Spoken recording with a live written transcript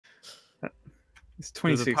It's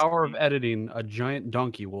Through 26. the power of editing, a giant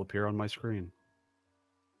donkey will appear on my screen.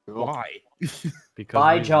 Why? Because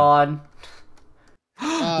Bye, reasons. John.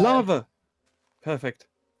 Lava. Perfect.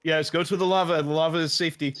 Yes, go to the lava. The lava is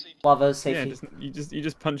safety. Lava safety. Yeah, you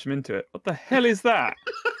just punch them into it. What the hell is that?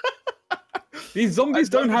 These zombies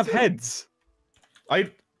don't have heads.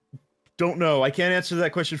 I don't know. I can't answer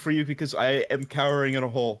that question for you because I am cowering in a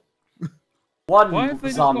hole. One Why have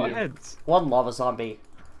they zombie. not got heads? One lava zombie.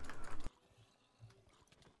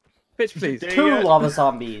 Pitch, please. Day Two yet? lava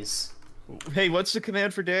zombies. Hey, what's the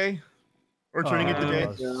command for day? Or turning it to day?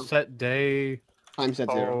 Set day. Time set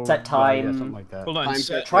 0. Set time. Yeah, something like that. Hold on. Time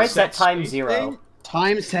Set, Try set time space 0. day?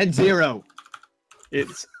 Time set 0.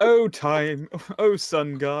 It's time. Oh,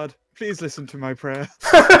 sun god. Please listen to my prayer.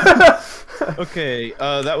 Okay,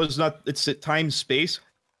 that was not. It's at time space.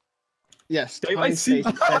 Yes, Dave, time I see.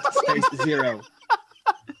 space set space 0.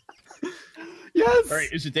 Yes! All right,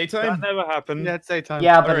 is it That daytime? never happened. Yeah, it's daytime.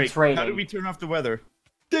 Yeah, All but right, it's raining. how do we turn off the weather?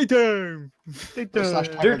 Daytime. Slash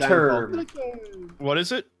Your toggle downfall. turn. What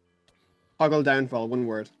is it? Toggle downfall, one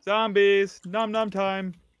word. Zombies. Nom nom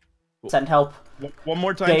time. Send help. One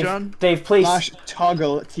more time, Dave, John. Dave, please. Slash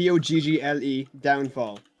toggle TOGGLE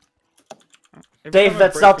downfall. Every Dave, time I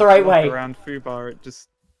that's break not the a right block way. Around FUBAr, it just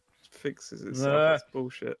fixes itself. It's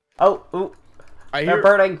bullshit. Oh, ooh, I they're hear.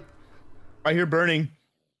 burning. I hear burning.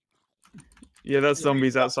 Yeah, that's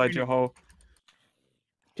zombies outside your hole.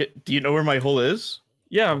 Do you know where my hole is?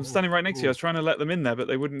 Yeah, I'm standing right next to you. I was trying to let them in there, but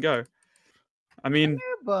they wouldn't go. I mean,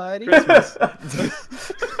 buddy. Christmas.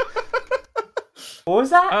 What was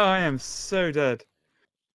that? Oh, I am so dead.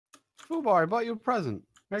 FUBAR, I bought you a present.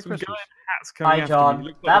 Merry Some Christmas. guy in hats coming Hi, after John. me.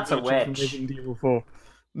 Looks like That's the a Butcher from witch. Resident Evil 4.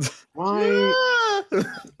 Why?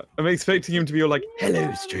 I'm expecting him to be all like,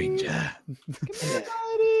 "Hello, stranger.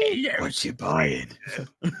 What you buying?"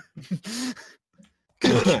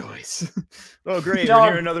 Good choice. Oh, great. John. We're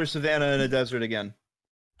near another savannah in a desert again.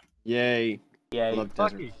 Yay. I Yay. love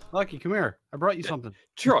desert. Lucky, come here. I brought you something.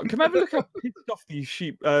 Trot, come have a look how pissed off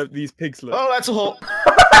these pigs look. Oh, that's a hole.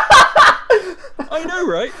 I know,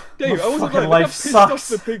 right? Dave, My I wasn't fucking like, look how life pissed off sucks.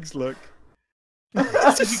 the pigs look.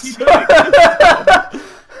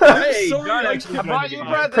 Hey, Sorry, John I actually can't joined buy the you game. a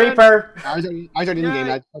present. Creeper. I don't need the game,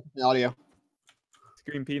 I took the audio.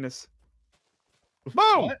 Green penis.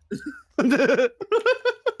 Boom!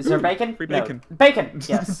 Is there bacon? Free No. bacon. Bacon.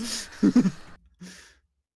 Yes.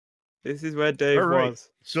 This is where Dave All right. was.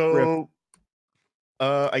 So,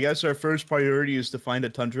 I guess our first priority is to find a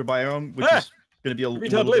tundra biome, which is going to be a Retard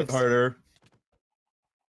little bit lives. harder.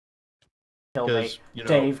 Kill me. Because, you know,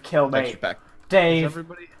 Dave, kill me. texture pack. Dave.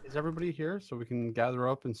 Is everybody here so we can gather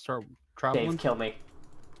up and start traveling? Dave, kill me.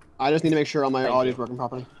 I just need to make sure all my Thank audio is you. working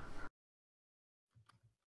properly.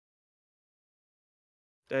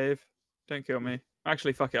 Dave, don't kill me.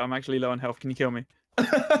 Actually, fuck it. I'm actually low on health. Can you kill me?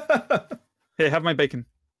 Here, have my bacon.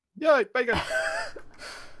 Yay, bacon!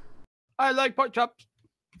 I like pork chops.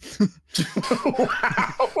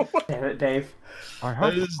 Wow. Damn it, Dave.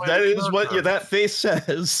 That is what that face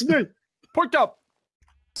says. Pork chop.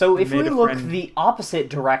 So if Made we a look friend. the opposite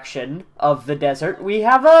direction of the desert, we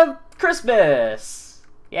have a Christmas.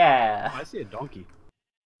 Yeah. I see a donkey.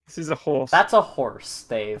 This is a horse. That's a horse,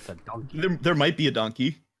 Dave. That's a donkey. There might be a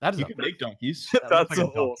donkey. That is You a can make donkeys. That's like a a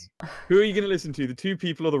horse. Who are you going to listen to? The two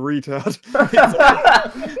people or the retard?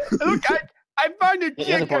 Look, I found a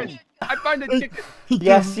Yeah, the point. chicken. I found a chicken.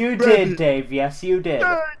 Yes, you did, Dave. Yes, you did.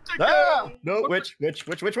 Ah! No, which? Go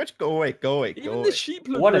away, go away, go Even away. the sheep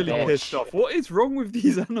look What a really bitch. pissed off. What is wrong with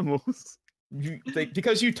these animals?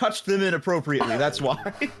 Because you touched them inappropriately, that's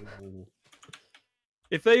why.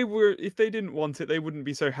 If they didn't want it, they wouldn't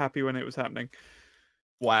be so happy when it was happening.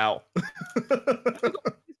 Wow.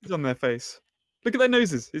 It's on their face. Look at their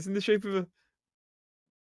noses. It's in the shape of a.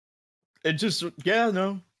 It just, yeah,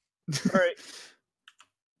 no. Alright.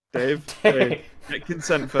 Dave. Dave. Get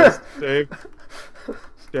consent first, Dave.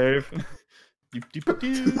 Dave. He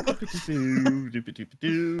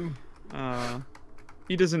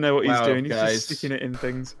doesn't know what he's Wow, doing. He's guys. just sticking it in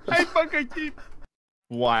things. I fucking keep.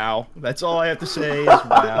 Wow. That's all I have to say is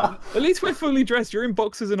wow. At least we're fully dressed. You're in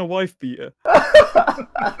boxers and a wife beater.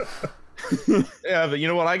 Yeah, but you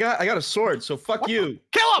know what I got? I got a sword, so fuck you.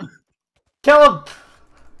 Kill him! Kill him!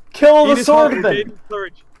 Kill the Eat his heart with swordman!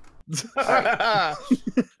 courage.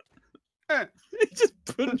 He just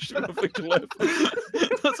punched him off a cliff.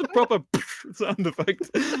 That's a proper sound effect.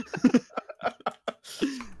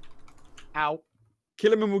 Ow.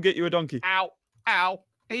 Kill him and we'll get you a donkey. Ow. Ow.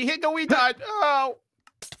 He hit the retard. Oh.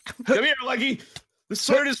 Come here, Lucky. The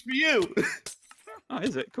sword is for you. Oh,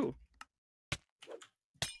 is it? Cool.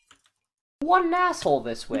 One asshole,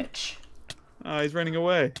 this witch. Oh, he's running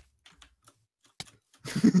away.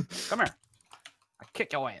 Come here. I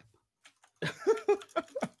kick your ass.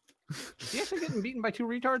 Is he actually getting beaten by 2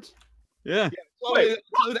 retards? Yeah. So,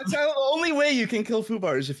 so that's how the only way you can kill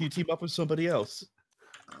FUBAR is if you team up with somebody else.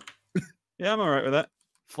 Yeah, I'm alright with that.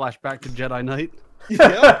 Flashback to Jedi Knight.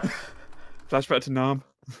 Yeah. Flashback to Nam.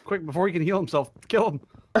 Quick, before he can heal himself, kill him.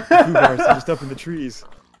 FUBAR's just up in the trees.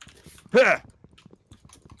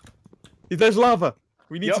 There's lava.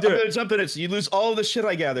 We need to do I'm it. gonna jump in it so you lose all the shit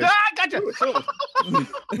I gathered. Ah, gotcha!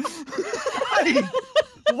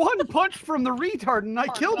 One punch from the retard and I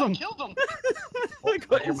killed him. I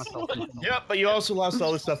got I hear you. myself. Yep, but you also lost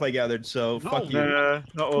all the stuff I gathered, so fuck you. Nah,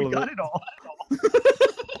 not all We of got it. it all.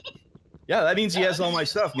 Yeah, that means he has all my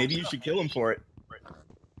stuff. Maybe you should kill him for it.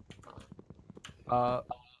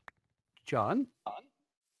 John?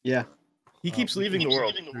 Yeah. He keeps leaving the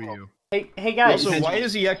world. Hey guys. Also, why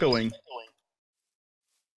is he echoing?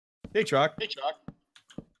 Hey, Troc.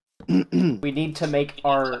 We need to make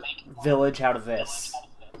our village out of this.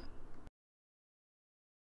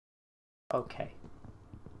 Okay.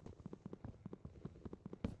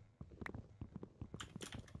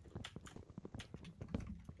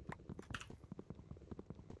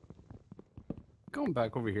 Going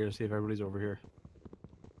back over here to see if everybody's over here.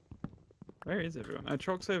 Where is everyone?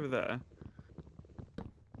 Troc's over there.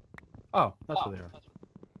 Oh, that's where they are.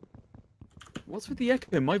 What's with the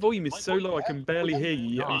echo? My volume is so low I can barely hear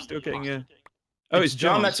you, yet I'm still getting a... Oh, it's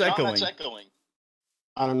John John. that's echoing.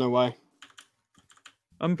 I don't know why.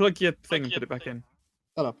 Unplug your thing and put it back in.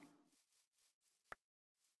 Shut up.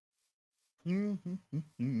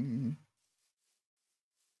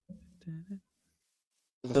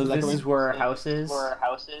 So this is where our house is?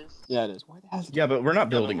 Yeah, it is. Why the hell? Yeah, but we're not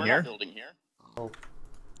building here. Oh.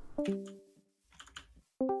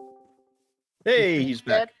 Hey, he's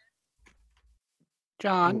back.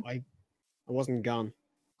 John. I wasn't gone.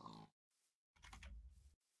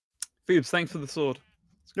 Phoebs, thanks for the sword.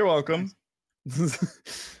 You're welcome.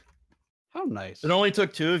 How nice. It only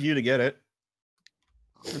took 2 of you to get it.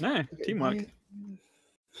 No, teamwork.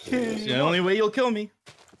 It's the only way you'll kill me.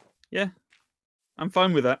 Yeah, I'm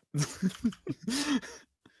fine with that.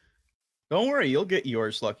 Don't worry, you'll get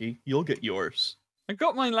yours, Lucky. You'll get yours. I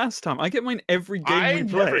got mine last time. I get mine every game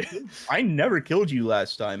we play. I never killed you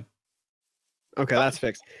last time. Okay, that's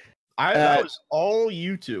fixed. That was all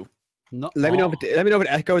you two. No. Let me know if it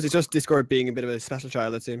echoes. It's just Discord being a bit of a special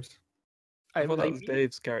child, it seems. I thought that was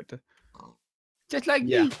Dave's character. Just like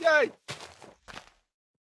Yeah. me. Yeah.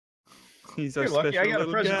 He's Here, a Lucky, special I got a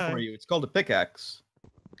little present guy. for you. It's called a pickaxe.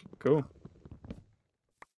 Cool.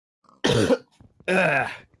 What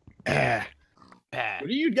are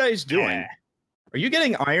you guys doing? Are you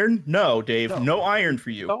getting iron? No, Dave. No. No iron for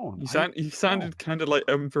you. Stone. You sounded kind of like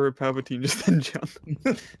Emperor Palpatine just then, John.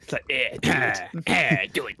 It's like,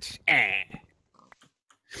 do it.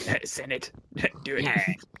 Senate, do it.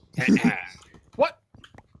 What?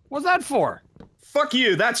 What's that for? Fuck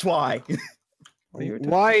you. That's why.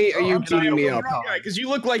 Why are you beating me up? Because you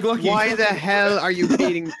look like Lucky. Why the hell are you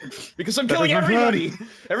beating? Because I'm killing everybody.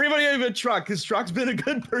 Everybody but Troc, because Troc's been a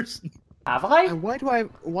good person. Have I? And why do I?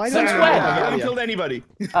 Why do Since I? when? I haven't killed anybody.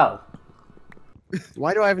 Oh.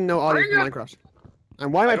 Why do I have no audio from Minecraft?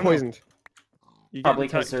 And why am I don't know. poisoned? You get Probably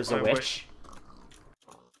because attacked there's by a witch.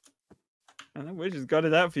 And that witch has got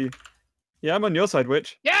it out for you. Yeah, I'm on your side,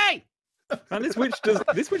 witch. Yay! And this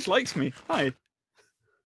witch likes me. Hi.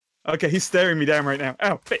 Okay, he's staring me down right now.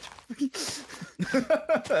 Ow, bitch.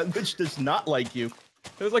 That bitch does not like you.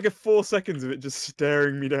 There was like a 4 seconds of it just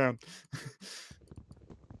staring me down.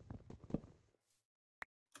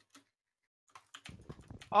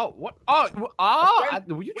 Oh, what? Oh,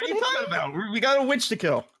 were you What are trying you to talking about? We got a witch to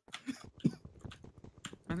kill.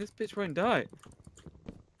 And this bitch won't die.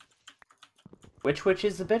 Which witch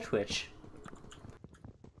is the bitch witch?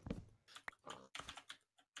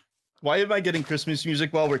 Why am I getting Christmas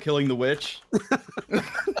music while we're killing the witch?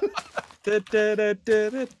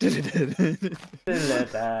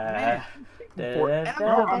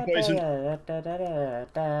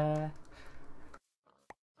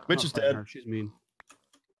 Witch is dead. She's mean.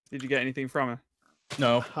 Did you get anything from her?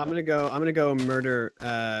 No. I'm gonna go murder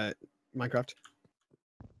Minecraft.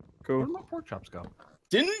 Cool. Where did my pork chops go?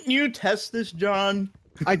 Didn't you test this, John?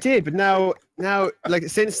 I did, but now, like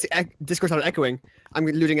since Discord started echoing, I'm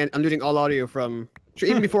losing all audio from. Sure,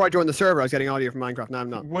 even before I joined the server, I was getting audio from Minecraft. Now I'm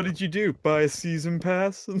not. What did you do? Buy a season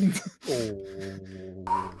pass?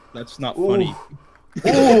 That's not funny.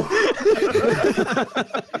 Ooh!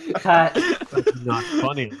 Cut. That's not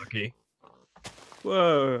funny, Lucky.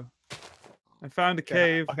 Whoa. I found a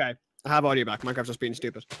cave. Okay. I have audio back. Minecraft's just being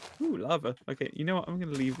stupid. Ooh, lava. Okay, you know what? I'm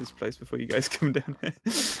gonna leave this place before you guys come down here.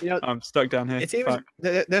 You know, I'm stuck down here. It seems Fuck.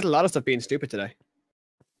 there's a lot of stuff being stupid today.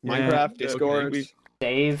 Yeah, Minecraft, okay, Discord,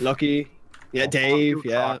 Dave. Lucky. Yeah, Dave.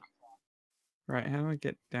 Yeah. Right, how do I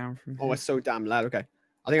get down from here? Oh, it's so damn loud. Okay.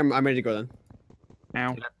 I think I'm ready to go then.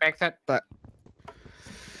 Ow. Can I fix it?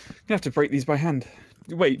 You have to break these by hand.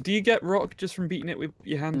 Wait, do you get rock just from beating it with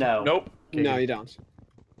your hand? No. Nope. No, you don't.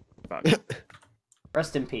 Fuck.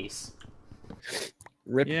 Rest in peace.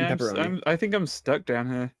 Rip Yeah, pepperoni. I think I'm stuck down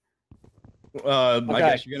here. I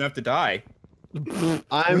guess you're gonna have to die.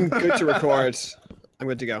 I'm good to record. I'm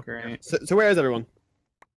good to go. Great. So where is everyone?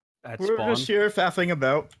 At We're spawn. just here faffing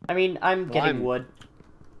about. I mean, I'm getting I'm- wood.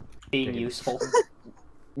 Being useful.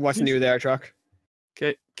 What's new there, Truck?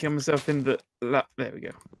 Okay, kill myself in the lap. There we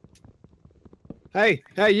go. Hey,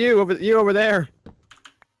 you over there.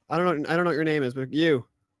 I don't know what your name is, but you.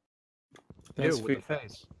 That's Ew, with the food.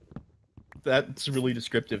 face. That's really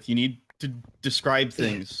descriptive. You need to describe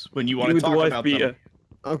things when you want You to with the talk wife about beater. them.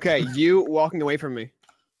 Okay, you walking away from me.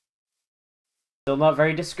 Still not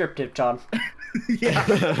very descriptive, John.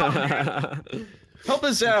 Yeah. Help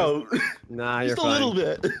us out. Nah, you're Just a fine. little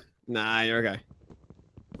bit. Nah, you're okay.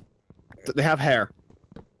 They have hair.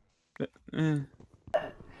 Eh,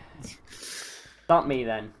 Not me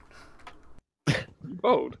then.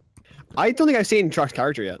 bold. I don't think I've seen Truck's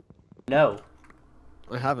character yet. No.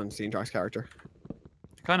 I haven't seen Truck's character.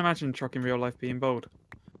 I can't imagine Truck in real life being bold.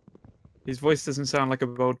 His voice doesn't sound like a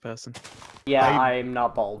bold person. Yeah, I'm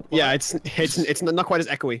not bald. Yeah, it's not quite as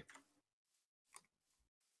echoey.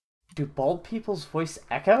 Do bald people's voice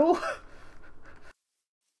echo?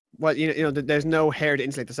 Well, you know, there's no hair to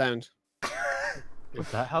insulate the sound. Is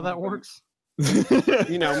that how that works?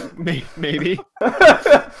 You know, maybe.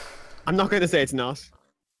 I'm not going to say it's not.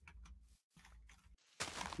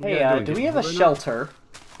 Hey, do we have a shelter?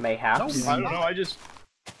 Mayhaps. I don't know.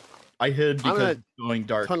 I hid I'm because gonna it's going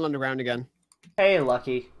dark. Tunnel underground again. Hey,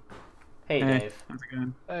 Lucky. Hey, Hey. Dave. How's it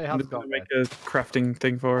going? Hey, I'm how's it just gonna going? make a crafting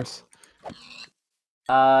thing for us.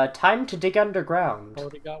 Time to dig underground.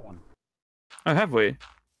 Already got one. Oh, have we?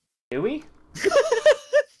 Do we?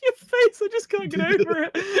 Your face, I just can't get over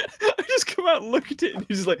it. I just come out and look at it and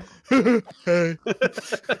you're just like, hey.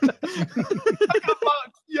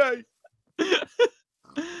 Yay!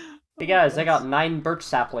 Hey guys, I got 9 birch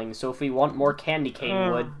saplings, so if we want more candy cane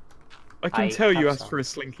wood... I can I tell you have asked some. for a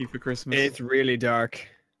slinky for Christmas. It's really dark.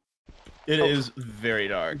 It is very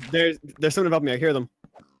dark. There's someone above me. I hear them.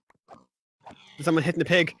 There's someone hitting the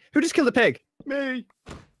pig. Who just killed the pig? Me.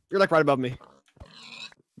 You're like right above me.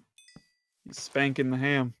 He's spanking the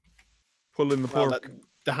ham. Pulling the Well, pork.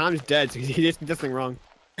 the ham's dead, so he did nothing wrong.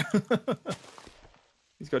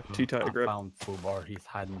 He's got too tight a I grip. found FUBAr. He's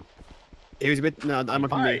hiding. He was a bit. No, I'm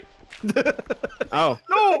not Hi. me. Oh.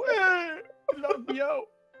 No! Love you.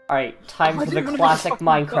 Alright, time I for the didn't really classic fucking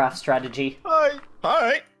Minecraft strategy. Hi.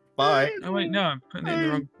 Hi. Bye. Oh wait, no, I'm putting it in the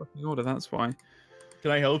wrong fucking order, that's why.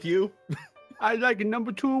 Can I help you? I like a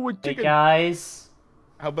number 2 with Hey chicken. guys,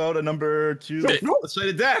 How about a number 2? No. Let's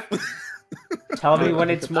say that. tell me when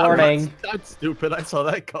it's morning. That's stupid. I saw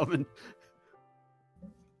that coming.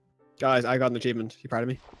 Guys, I got an achievement. You proud of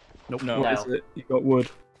me? Nope. No. No. What is it? You got wood.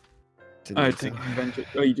 Oh, it's an adventure.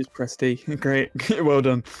 Oh, you just pressed E. Great. Well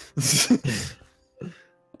done.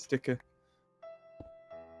 Sticker.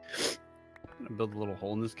 I'm gonna build a little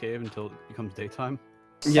hole in this cave until it becomes daytime.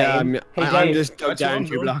 Yeah, Same. Hey, I'm Dave. just dug That's what down I'm 2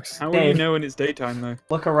 doing. blocks. How will you Dave. know when it's daytime though?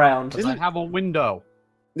 Look around. Because I have a window.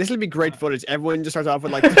 This will be great footage. Everyone just starts off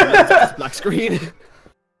with like 10 minutes of this black screen.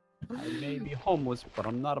 I may be homeless, but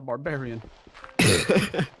I'm not a barbarian.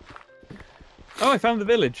 Oh, I found the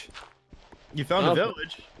village. You found Oh. a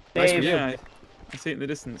village. Dave, Yeah, I see it in the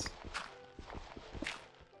distance.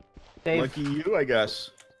 Dave, Lucky you, I guess.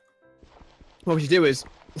 What we should do is,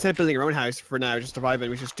 instead of building our own house for now, just surviving,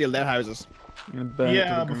 we should steal their houses. I'm gonna burn it to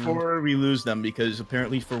Yeah, the ground. before we lose them, because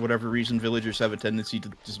apparently for whatever reason, villagers have a tendency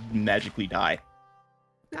to just magically die.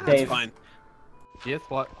 That's Dave. fine. Yes,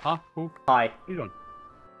 what? Huh? Who? What hi. are you doing?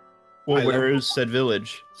 Well, I where is said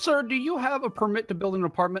village? Sir, do you have a permit to build an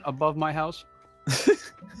apartment above my house?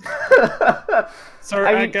 Sorry,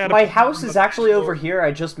 I I mean, got my house is actually over here.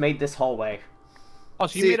 I just made this hallway. Oh,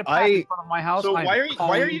 so you See, made a path in front of my house? So I'm why are you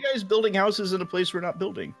calling- guys building houses in a place we're not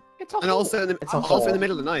building? It's a And hole. also, It's a also in hole. the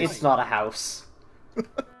middle of the night. It's not a house.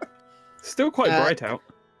 Still quite Uh, bright out.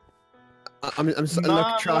 I'm so, look,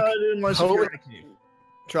 Not Truck. unless Home- you're in a cave.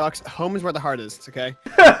 Trucks. Home is where the heart is. Okay.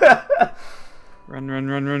 Run, run,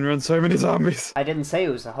 run, run, run. So many zombies. I didn't say it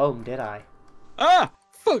was a home, did I? Ah!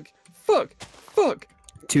 Fuck! Fuck! Fuck!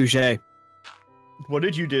 Touche. What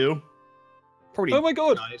did you do? Probably. Oh my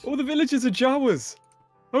god! died. All the villagers are Jawas!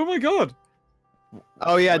 Oh my god!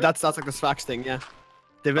 Oh yeah, that's like the Sfax thing. Yeah.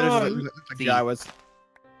 The village look like the guy was.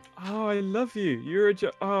 Oh, I love you. You're a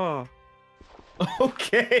oh,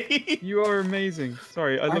 Okay. you are amazing.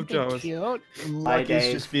 Sorry, I love Jawas. Cute. Lucky's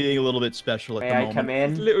Dave. just being a little bit special at May the I moment. come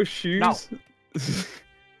in? Little shoes. No.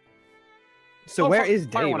 So Oh, where fuck, is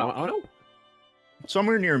fire Dave? one I out. don't know.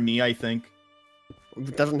 Somewhere near me, I think.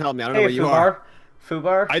 It doesn't help me. I don't know Hey, where you are.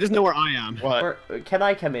 FUBAR. I just know where I am. What? Can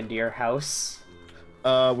I come into your house?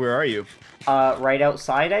 Where are you? Right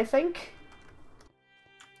outside, I think.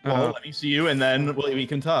 Well, Uh, let me see you, and then we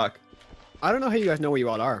can talk. I don't know how you guys know where you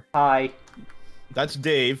all are. Hi. That's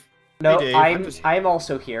Dave. No, Hey, Dave. I'm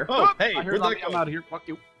also here. Oh, hey, I heard where'd that I'm go? out of here. Fuck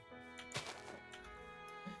you.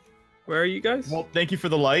 Where are you guys? Well, thank you for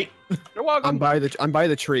the light. You're welcome. I'm by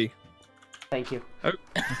the tree. Thank you.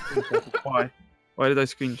 Why? Why did I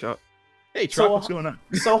screenshot? Hey, So- Truck, what's going on?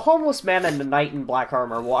 So, homeless man and a knight in black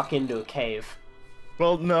armor walk into a cave.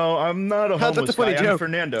 Well, no, I'm not a That's a homeless funny guy. I'm joke.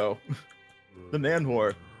 Fernando, the man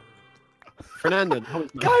whore. Fernando.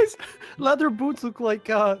 homeless man. Guys, leather boots look like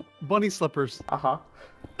bunny slippers. Uh huh.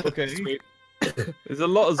 Okay. There's a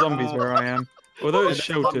lot of zombies where I am. Although it's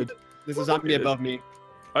sheltered. There's a zombie above me.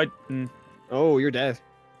 Mm. Oh, you're dead.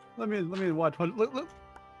 Let me watch. Look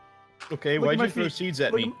Okay, Look at why'd my you throw feet. seeds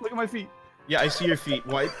at me? Look at my feet. Yeah, I see your feet.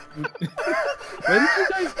 Why? Where did you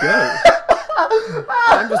guys go?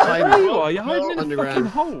 I'm just Where hiding. you are? You're hiding in a Underground. fucking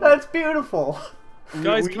hole. That's beautiful.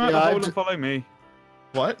 Guys, come out of the Yeah, hole just- and follow me.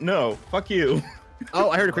 What? No. Fuck you. Oh,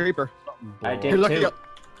 I heard a creeper. I Here, did look, too.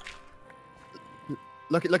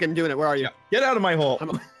 look, I'm doing it. Where are you? Get out of my hole.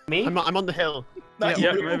 Me? I'm on the hill. Not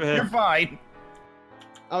Yeah, you. I'm over here. You're fine.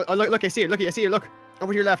 Oh, look, I see it. Look, I see it. Look,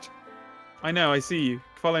 over to your left. I know, I see you.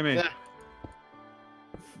 Follow me. Yeah.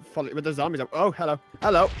 Follow with the zombies. Oh, hello.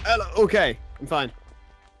 Okay, I'm fine.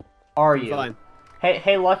 Are I'm you? fine.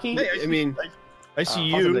 Hey, Lucky. Hey, I mean, I see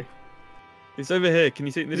you. possibly. It's over here. Can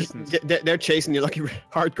you see it in the distance? They're chasing you, Lucky.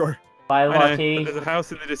 Hardcore. Bye, I know, Lucky. but there's a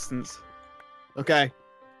house in the distance. Okay,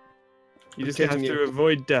 You I'm just have chasing to you.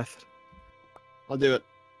 avoid death. I'll do it.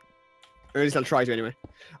 Or at least I'll try to anyway.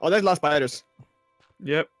 Oh, there's lost spiders.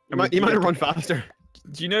 Yep. You might have run faster.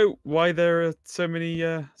 Do you know why there are so many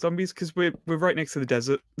zombies? Because we're right next to the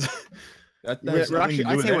desert. That We're has nothing to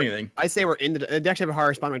actually- do with anything. I say we're in the. They actually have a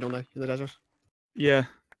higher spawn rate, don't they, in the desert? Yeah,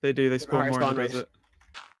 they do. They spawn higher more in spawn the rate. desert.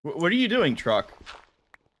 What are you doing, Truck?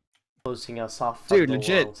 Closing us off from Dude, the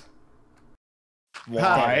legit. world.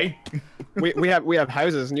 Why? we have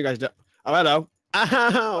houses, and you guys do. Oh, hello.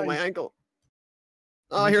 Ow, my ankle.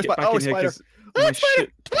 Oh, here's Get spider. back Oh, in here, spider. 'cause Oh, my spider.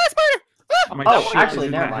 shit- Oh, spider. Ah! my Oh, shit actually, is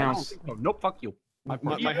in never that mind. house. Oh, no, fuck you. My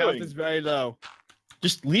are you health doing? is very low.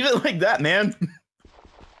 Just leave it like that, man.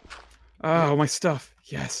 Oh, my stuff.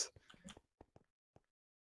 Yes.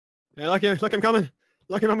 Yeah, look, I'm coming.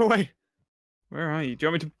 Look, I'm on my way. Where are you? Do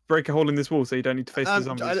you want me to break a hole in this wall so you don't need to face the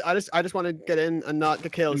zombies? I just want to get in and not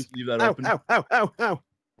get killed. Please leave that Ow, open. ow, ow, ow, ow.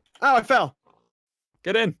 Ow, I fell.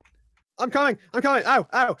 Get in. I'm coming. Ow, ow,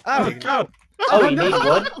 ow. Oh, God. Oh, you need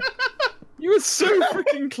wood? You were so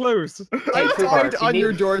freaking close. Hey, I FUBAR, died if you on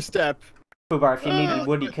your need doorstep. FUBAR, if you needed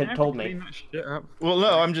wood, you could have told me. Clean that shit up. Well,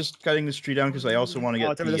 no, I'm just cutting this tree down because I also want to Oh,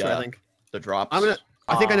 get it's over this way, I think. the drops.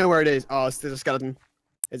 I think I know where it is. Oh, there's a skeleton.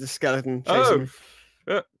 It's a skeleton chasing Oh.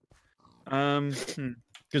 me.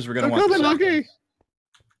 Because we're gonna I'm want. the coming, Lucky.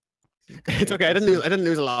 saplings. It's okay. I didn't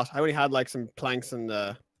lose a lot. I only had like some planks and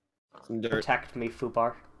some dirt. Protect me,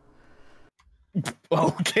 FUBAR.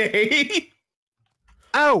 Okay.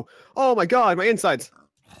 Ow! Oh my god, my insides.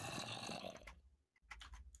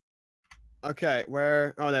 Okay,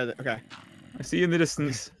 where? Oh, there. Okay, I see you in the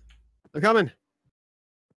distance. I'm coming.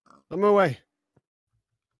 On my way.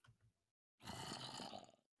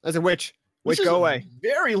 There's a witch. Witch, This is go a away.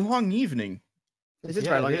 Very long evening. This is Yeah,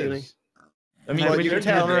 very long, it isn't is. it? I mean, Well, when you you're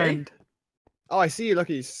can tell, today, Oh, I see you. Look,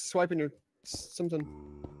 he's swiping your something.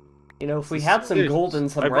 You know, if we had some Dude, gold and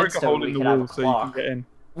some I broke a redstone, hole we in the could have a wall so you can clock. get in.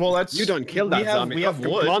 well, that's You don't kill that we have, zombie. We have Oh,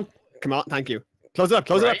 wood. Come on, come on. Thank you. Close it up.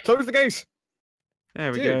 Close it Right. up. Close the gate.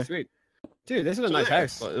 There we Dude, go. sweet. Dude, this is a nice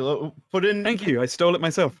house. Put in. Thank you. I stole it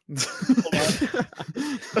myself.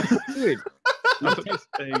 Dude.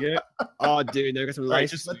 There you go. Oh, dude, there got some Right,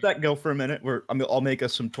 lights. just let that go for a minute. I'll make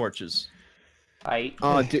us some torches. Right.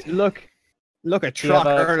 Oh, dude, look at Do you have truck a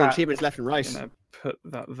earning cra- achievements left and right. Gonna put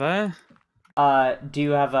that there. Do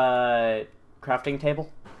you have a crafting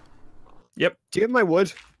table? Yep. Do you have my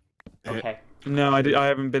wood? Okay. No, I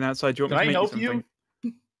haven't been outside. Do you want Can me I to make help you you? something?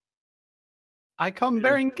 I come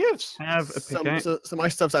bearing gifts. Have a pickaxe. Some my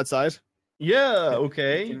stuff's outside. Yeah, You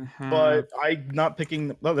okay. can have- But I'm not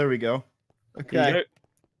picking. Oh, there we go. There you Okay. go.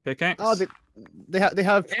 Pickaxe. Oh, they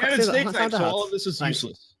have. And it's Santa steak time, so all hats. of this is Thanks.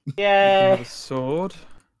 useless. You can have Yay! a sword.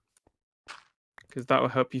 because that will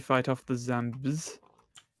help you fight off the zombies.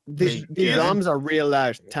 These Yeah. zombies are real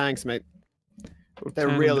loud. Tanks, mate. We'll They're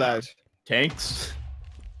turn real them down. loud. Tanks.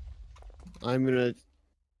 I'm gonna.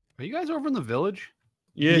 Are you guys over in the village?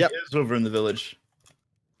 Yeah. Yep. It's over in the village.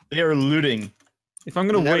 They are looting. If I'm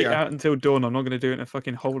gonna There we wait are. out until dawn, I'm not gonna do it in a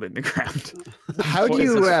fucking hole in the ground. How What do is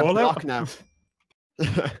you this, Fallout? block now?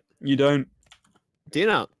 You don't. Do you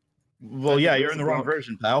know? Well, yeah, you're in the wrong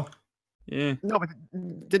version, pal. Yeah. No, but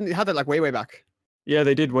didn't you have that like way back? Yeah,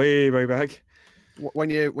 they did way back. When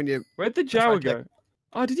you Where'd the why I Jawa go?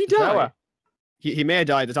 Oh, did he die? Jawa. he may have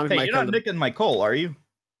died. The zombie Hey, might you're kill not him. nicking my coal, are you?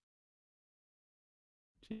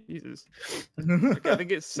 Jesus. Okay, I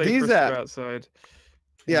think it's safe These, for us to go outside.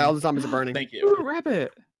 Yeah, all the zombies are burning. Thank Ooh, you.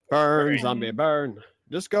 rabbit. Burn, zombie, burn.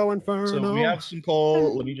 Just go inferno. So we have some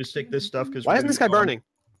coal. Let me just take this stuff because Why isn't this guy burning?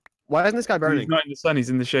 Why isn't this guy He's burning? not in the sun. He's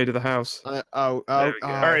in the shade of the house. Oh, There we go.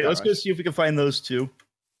 All right, let's go see if we can find those two.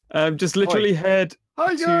 Just literally head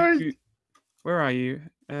Hi guys. to. Where are you?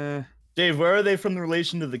 Dave, where are they from the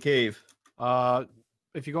relation to the cave?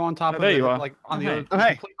 If you go on top Oh, of there the, you are. like on the Oh, other, hey.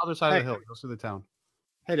 complete other side Hey. of the hill, you go through the town.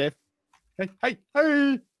 Hey Dave. Hey,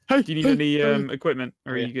 hey, Hey. Do you need any equipment,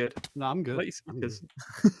 or are Yeah. you good? no, I'm good. Let you I'm good.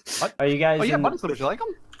 speakers. Are you guys? Oh yeah, in- button slippers. You like them?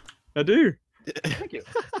 I do. Thank you.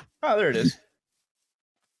 Oh, there it is.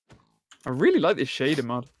 I really like this shader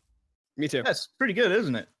mod. Me too. That's pretty good,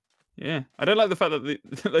 isn't it? Yeah, I don't like the fact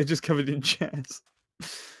that they're just covered in chairs.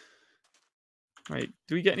 Right,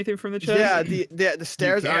 do we get anything from the chairs? Yeah, the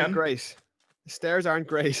stairs aren't can. great. The stairs aren't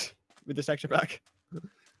great with this extra pack.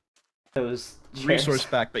 those chairs. Resource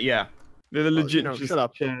back, but yeah. They're the legit no, just shut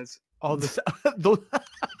up. chairs. Oh, those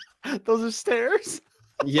are stairs.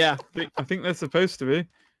 Yeah, I think they're supposed to be.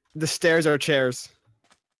 the stairs are chairs.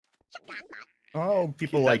 Oh,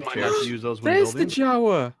 people Like like might have to chairs. use those when There's the building.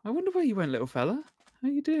 Jawa. I wonder where you went, little fella. How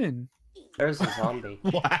you doing? There's a zombie.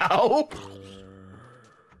 Wow.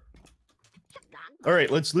 All right,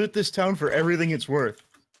 let's loot this town for everything it's worth.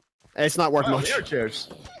 It's not worth Wow, much. they are chairs.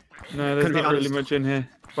 No, there's Couldn't be not really honest. much in here.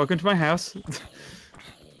 Welcome to my house.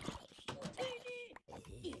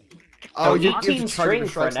 Oh, you 18 just charging string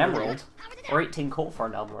for an strikes now. emerald, or 18 coal for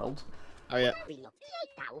an emerald, Oh yeah.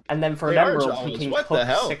 and then for They an are emerald he Jawas. can What the cook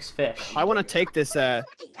hell? 6 fish. I want to take this. I'm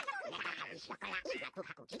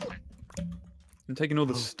taking all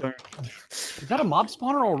the stone. Is that a mob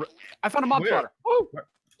spawner or? I found a mob Where? spawner. Woo!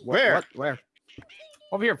 Where? What? Where?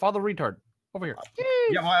 Over here, follow the retard. Over here.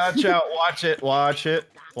 Yeah, watch out. Watch it. Watch it.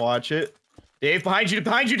 Watch it. Dave, behind you.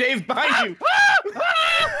 Behind you, Dave. Behind you.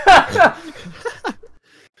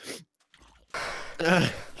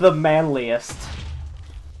 The manliest.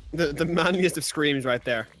 The manliest of screams right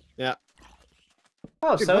there. Yeah.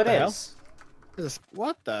 Oh, Dude, so what it the hell? is.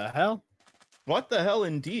 What the hell? What the hell,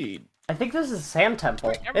 indeed? I think this is a sand temple.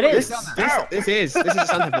 It everybody's is. down there. Ow. This is a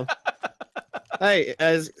sun temple. Hey,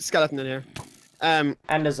 there's a skeleton in here. And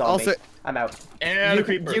a zombie. Also, I'm out. And a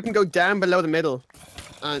creeper. you can go down below the middle.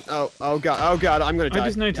 And oh god, I'm gonna die. I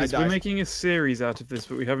just noticed I we're died. making a series out of this,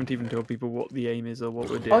 but we haven't even told people what the aim is or what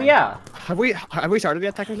we're doing. Oh yeah. Have we started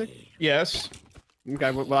yet technically? Yes.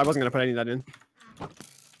 Okay, well I wasn't gonna put any of that in.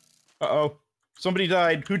 Uh-oh. Somebody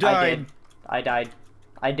died. Who I died? did. I died.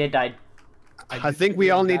 I did die. I think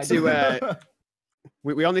we all need to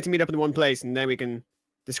we all need to meet up in one place and then we can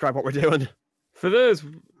describe what we're doing. For those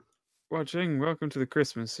watching, welcome to the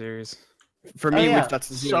Christmas series. For me, yeah. which that's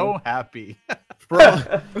So happy.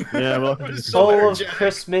 yeah, well, So Full of energetic.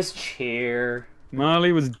 Christmas cheer.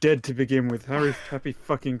 Marley was dead to begin with. Happy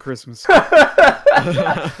fucking Christmas.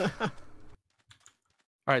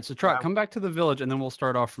 All right, so Trot, come back to the village, and then we'll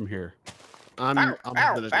start off from here. I'm Ow, the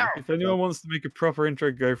ow, villager. ow. If anyone wants to make a proper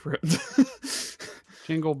intro, go for it.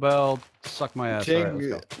 Jingle bell, suck my ass. All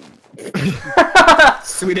right, let's go.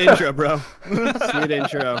 Sweet intro, bro. Sweet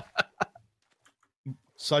intro.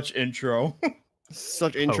 Such intro.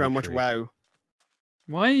 Such intro, much Poetry. wow.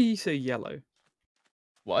 Why are you so yellow?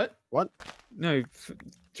 What? No,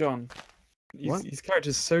 John. What? His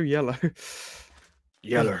character's so yellow.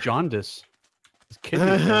 There's jaundice. His kidney.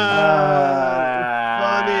 Funny.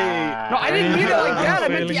 No, I didn't mean it like that. I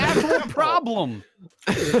meant the actual problem.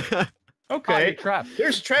 Okay. Trap.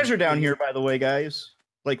 There's treasure down here, by the way, guys.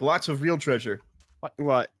 Like lots of real treasure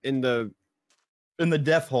What in the? in the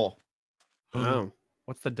death hole. Oh.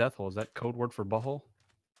 What's the death hole? Is that code word for butthole?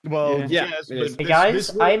 Well, Yeah. Yeah, yes, it but is. Hey this- guys,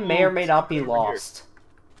 this I little may or may not be treasure here. lost.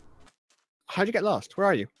 How'd you get lost? Where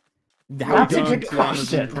are you? That's a Don't good go on Amazon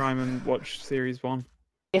question. Prime and watch series 1.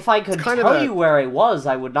 If I could kind of tell a- you where I was,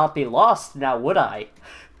 I would not be lost now, would I?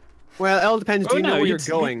 Well, it all depends. Do you know where you're you'd-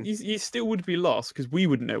 going? You still would be lost because we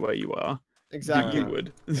wouldn't know where you are. Exactly. You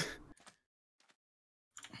would.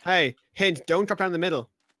 Hey, hint! Don't drop down in the middle.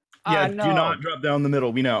 Yeah, no. do not drop down the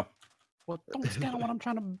middle. We know. Well, don't stand on what I'm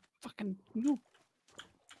trying to fucking do.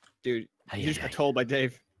 Dude, you just got told by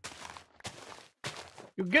Dave.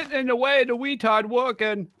 You're getting in the way of the retard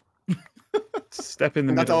working. Step in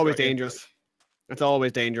the That's middle. always Dragon. dangerous. That's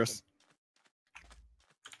always dangerous.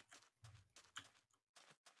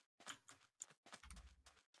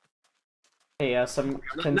 Hey, can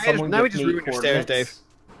Now someone now we give just me ruined your stairs, coordinates? Dave.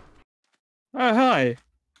 Oh, hi.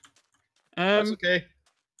 That's okay.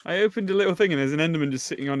 I opened a little thing and there's an Enderman just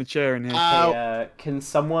sitting on a chair in here. Ow. Hey, can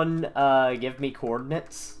someone give me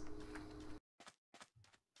coordinates?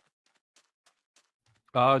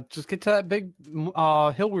 Just get to that big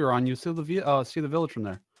hill we were on. You see the village from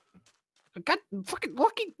there. God, fucking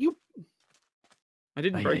lucky you. I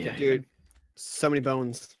didn't break it. Dude, so many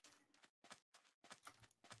bones.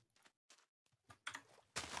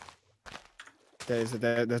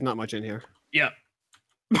 There's not much in here. Yeah.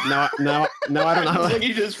 No, I don't know. Like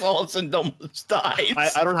he just falls and almost dies.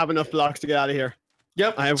 I don't have enough blocks to get out of here.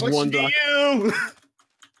 Yep. I have Sucks one to block. you.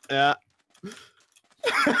 Yeah.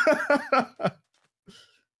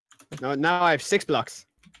 No, now I have 6 blocks.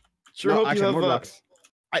 Sure No, hope actually, you have more blocks.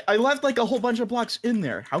 I left like a whole bunch of blocks in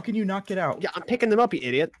there. How can you not get out? Yeah, I'm picking them up, you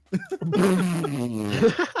idiot.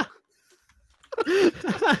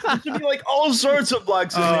 There should be like all sorts of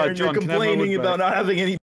blocks in there, and John, you're can I have my complaining wood about back? not having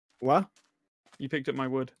any. What? You picked up my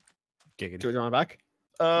wood. Do you want it back?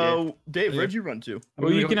 Dave, where'd you run to?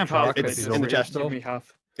 Well, you can have half. It's It's in the chest. Give me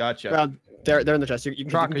half. Gotcha. Well, they're in the chest. You can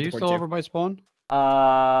Trock, you are can you support still too. over by spawn?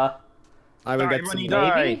 I will Die, get some. money, Maybe?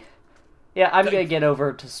 die. Yeah, I'm gonna get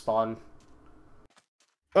over to spawn.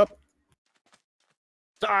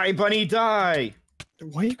 Die, bunny, die.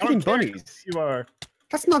 Why are you I don't getting care bunnies? You are.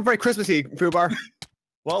 That's not very Christmassy, FUBAr.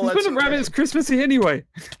 Well, But that's a rabbit is Christmassy anyway.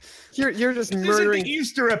 You're just This isn't murdering. the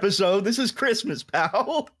Easter episode. This is Christmas,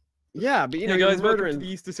 pal. Yeah, but you know, Hey you're guys, welcome to murdering. the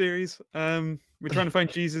Easter series. We're trying to find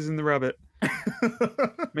Jesus in the rabbit.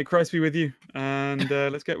 May Christ be with you, and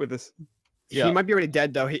let's get with this. Yeah. He might be already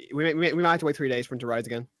dead though. We might have to wait 3 days for him to rise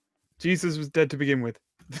again. Jesus was dead to begin with.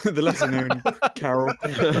 The lesser known Carol.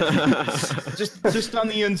 just on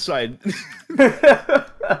the inside.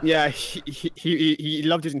 Yeah, he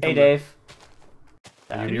loved using. Hey, Tumblr. Dave.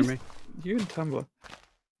 Can you hear me? You and Tumblr.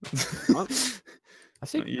 I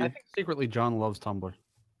think you. secretly John loves Tumblr.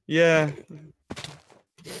 Yeah.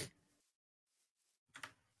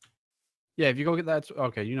 Yeah, if you go get that.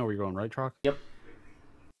 Okay, you know where you're going, right, Trock? Yep.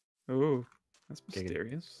 Oh, that's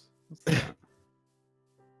mysterious. What's that?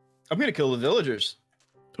 I'm gonna kill the villagers.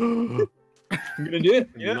 I'm gonna do it.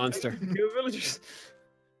 Yeah. Monster. Kill villagers.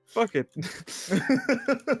 Fuck it.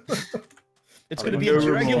 It's gonna be no a remorse.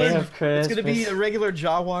 regular. Day of It's gonna be Christmas. a regular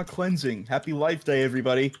Jawa cleansing. Happy Life Day,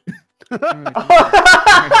 everybody.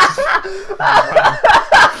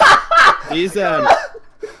 He's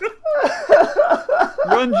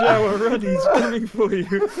Run, Jawa, run! He's coming for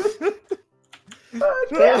you.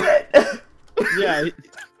 Damn it! yeah.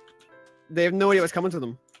 They have no idea what's coming to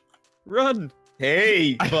them. Run!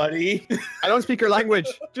 Hey, buddy. I don't speak your language.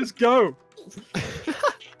 Just go.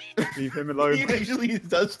 Leave him alone. He actually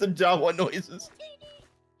does the Jawa noises.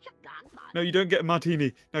 No, you don't get a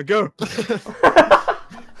martini. Now go.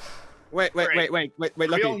 Wait, Are we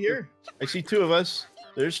Lucky. all here? I see 2 of us.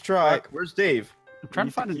 There's Trock. Where's Dave? I'm trying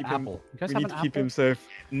need to find to an keep him- apple. You guys We have need an to keep apple? him safe.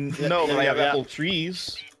 No, but I have apple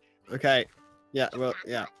trees. Okay. Yeah. Well.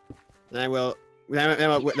 Yeah. Then we'll. Then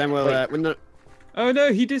we'll. Wait. No, Oh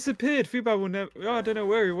no, he disappeared. FUBAr will never. Oh, I don't know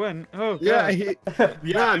where he went. Oh god.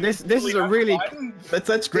 yeah. Man, this is a really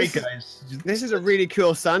That's great, This- guys. this is a really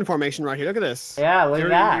cool sand formation right here. Look at this. Yeah, look at Very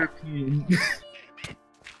that. European.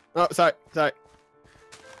 Oh, sorry.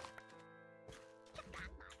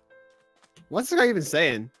 What's the guy even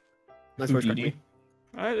saying? Nice voice crack Houdini. me.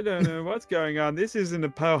 I don't know what's going on. This isn't a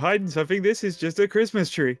pile hiding something. This is just a Christmas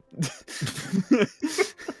tree.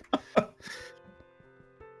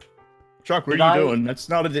 Truck, what Did are you I- doing? That's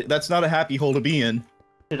not a happy hole to be in.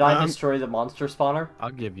 Should I destroy the monster spawner? I'll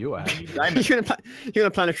give you a happy. You're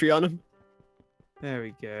gonna plant a tree on him. There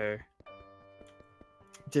we go.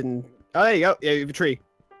 Didn't. Oh, there you go. Yeah, you have a tree.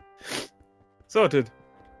 Sorted.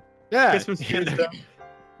 Yeah. Christmas tree is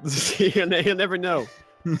done. You'll never know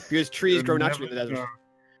because trees You'll grow never naturally in the desert. know.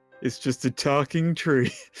 It's just a talking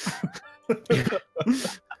tree.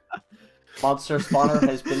 Monster spawner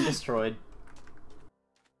has been destroyed.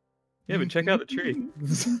 Yeah, but check out the tree.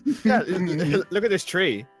 Yeah, look at this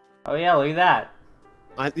tree. Oh yeah, look at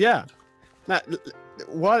that. Yeah. Now,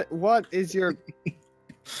 what is your?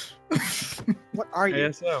 What are you?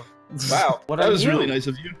 ASL. Wow, What that are was really you? nice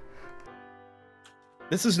of you.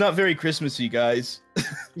 This is not very Christmassy, guys.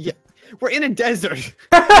 We're in a desert.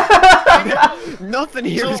 Nothing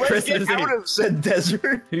here So is let's Christmas get Eve. out of said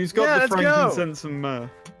desert. Who's got Yeah, the let's go. frankincense and myrrh?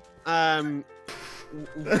 I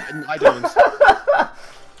don't.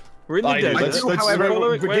 We're in the I do. desert. do,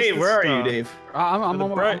 however, Dave, where are you, Dave? I'm The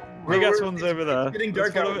on bright, big ass one's over there. getting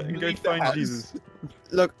Let's dark follow out it and go really find fast. Jesus.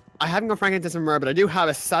 Look, I haven't got frankincense and myrrh, but I do have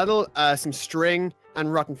a saddle, some string,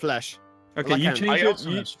 and rotten flesh. Okay, I you can. change I your also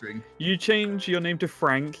have string. you change your name to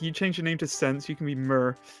Frank. You change your name to Sense. You can be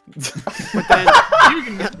Myrrh. But then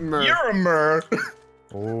myrrh. You're a myrrh.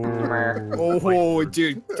 Oh,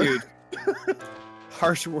 dude.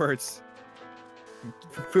 Harsh words.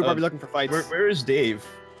 FUBAr be looking for fights. Where is Dave?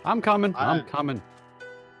 I'm coming. I- I'm coming.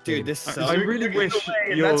 Dude, this I sucks. really wish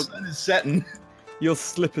your sun is setting. your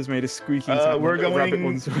slippers made a squeaky sound. We're like the rabbit going.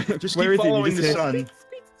 ones. Just Where keep is it? You following just the hear, sun.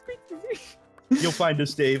 "Squeak, squeak, squeak, squeak." You'll find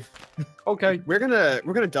us, Dave. Okay. We're gonna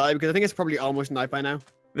die because I think it's probably almost night by now.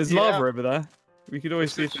 There's Yeah. lava over there. We could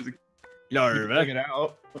always see if there's a Check it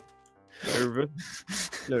out. lava.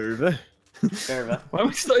 Larva. Nerva. Why am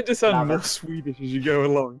I starting to sound Lava. more Swedish as you go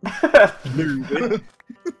along? Lava.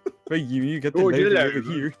 But you get the Oh, lady yeah, over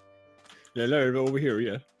lava. here. Yeah, larva over here,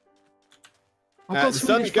 yeah. I've The got sun's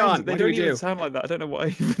Swedish friends, gone. They What do don't we even do? sound like that. I don't know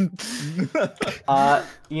why. Even.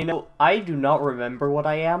 You know, I do not remember what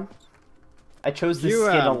I am. I chose this You,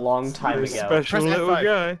 skin a long time You're a ago. special Press little F5.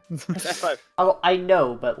 guy. Press F5. Oh, I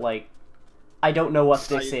know, but like, I don't know what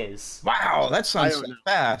this is. Wow, that sounds don't know.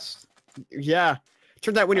 fast. Yeah.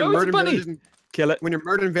 Turns out when you're Oh, it's a murdering bunny. villages, Kill it. when you're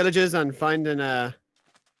murdering villages and finding buried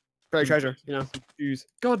treasure, you know. Use.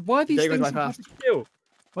 God, why are these There goes things my so hard fast. to kill?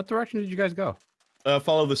 What direction did you guys go?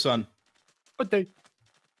 Follow the sun. What they?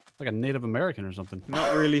 Like a Native American or something.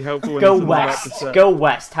 Not really helpful. When Go it's about to west. set. Go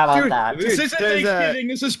west. How about Dude, that? This Dude, isn't there's a- Thanksgiving.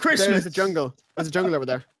 This is Christmas. There's a jungle. There's a jungle over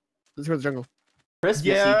there. Let's go to the jungle. Christmassy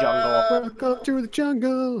Yeah. jungle. Welcome to the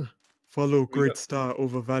jungle. Follow go. Great Star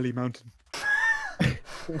over Valley Mountain.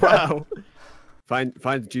 Wow.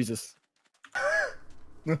 Find Jesus.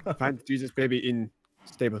 Find Jesus baby in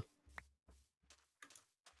stable.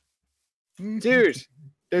 Dude,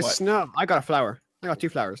 there's What? snow. I got a flower. I got 2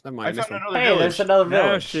 flowers. Never mind. I I missed found one. another Hey, village. there's another Now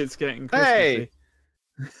village. shit's getting Hey!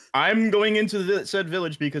 Christmassy. I'm going into said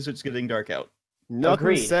village because it's getting dark out. Nothing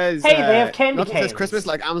Agreed. says. Hey, they have candy Nothing says canes. Christmas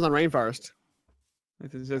like Amazon rainforest.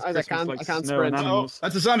 It says I Christmas can't- like I can't snow and sprint. Oh, animals.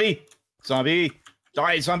 that's a zombie. Zombie.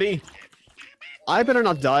 Die, zombie. I better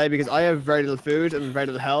not die because I have very little food and very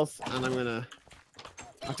little health, and I'm gonna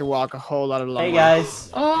have to walk a whole lot of long Hey way.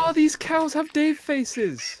 guys. Oh, these cows have Dave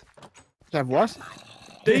faces. You have what?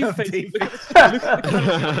 Dave Yeah, faces. Dave. Look at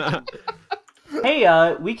the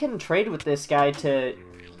Hey, we can trade with this guy to.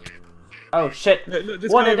 Oh shit! Look, look,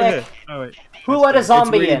 this What guy a over dick. here. Oh wait. Who let a It's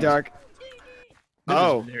zombie really in? dark. This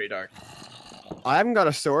Oh. is very dark. I haven't got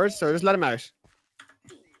a sword, so just let him out.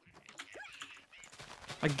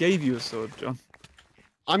 I gave you a sword, John.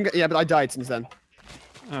 Yeah, but I died since then,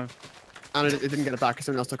 Oh. and it didn't get it back because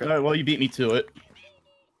someone else took it. Alright, well, you beat me to it.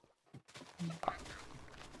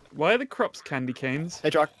 Why are the crops candy canes? Hey,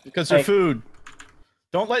 Troc, Because they're Hey. food.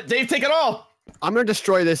 Don't let Dave take it all! I'm gonna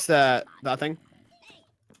destroy this that thing,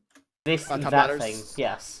 This top that ladders. thing.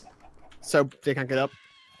 Yes. so they can't get up.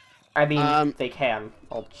 I mean, Um, they can.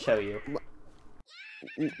 I'll show you.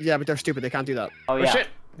 Yeah, but they're stupid. They can't do that. Oh Oh, yeah. shit!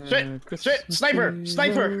 Shit! Christmas Shit! Sniper! tree,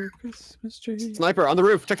 Sniper! Christmas tree. Sniper on the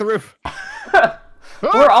roof. Check the roof.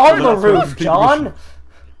 We're on the That's roof, what John.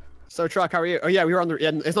 So, Troc, how are you? Oh yeah, we were on the.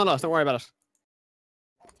 Yeah, it's not us. Don't worry about it.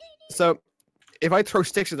 So, if I throw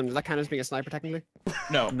sticks at them, does that count as being a sniper technically?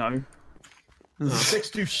 No. No. Six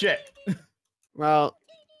to shit. Well,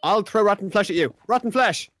 I'll throw rotten flesh at you. Rotten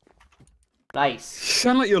flesh. Nice. You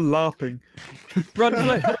sound like you're laughing. Run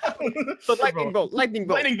away. Lightning bolt. Lightning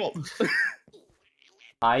bolt. Lightning bolt!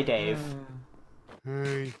 Hi, Dave.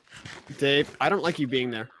 Hey, Dave, I don't like you being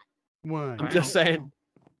there. why? I'm just saying.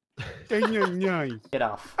 Get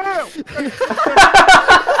off.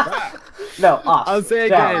 No, off. I'll say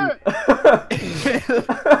Down. again.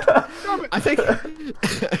 I think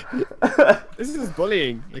this is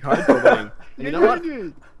bullying, like hardcore bullying. And you know what?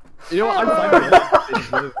 You know what? I'm fine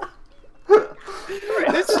with it.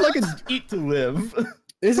 This is like a Eat to live.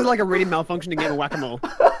 this is like a really malfunctioning game of whack-a-mole.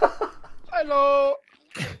 Hello.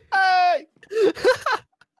 Hey,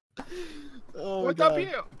 Oh, what's my up God.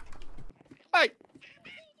 here? Hey,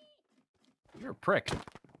 you're a prick.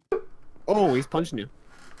 Oh, he's punching you.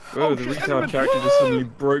 Whoa, the retard character just suddenly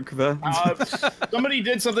broke there. Somebody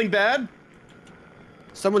did something bad?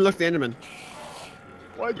 Someone looked at the Enderman.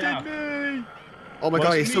 Why Yeah. me? Oh my What's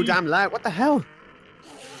God, he's so me? damn loud. What the hell?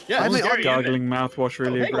 Yeah, I it's might scary, isn't it? Gargling mouthwash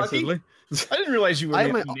really Oh, hey, Lucky. aggressively. I didn't realize you were I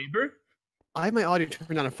my might- neighbor. I have my audio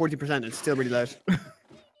turned down at 40%. It's still really loud.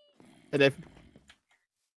 Hey, Dave.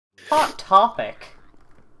 Hot topic.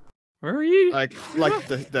 Where are you? Like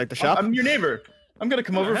the shop. I'm your neighbor. I'm gonna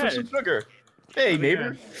come over for some sugar. Hey,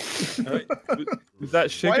 neighbor. Is that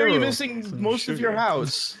sugar? Why are you or missing some most of your sugar?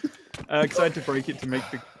 house? Because I had to break it to make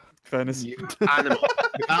the furnace. Animal.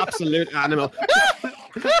 Absolute animal.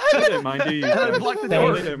 They don't mind, do you? Block the No,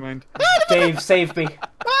 door. they don't mind. Dave, save me.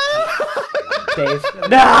 Dave.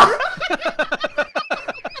 Nah!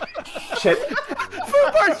 Shit.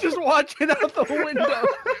 FUBAR's just watching out the window.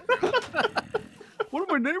 What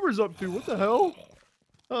are my neighbors up to? What the hell?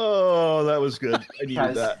 Oh, that was good. I needed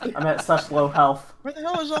Guys, that. I'm at such low health. Where the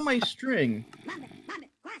hell is all my string?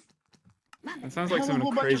 That sounds like I have a something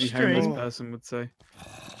whole a bunch of crazy homeless string. person would say.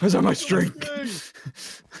 Where's all my string?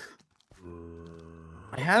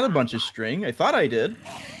 I had a bunch of string. I thought I did.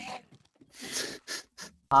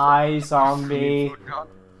 Hi, zombie.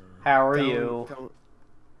 How are Don't- you? don't-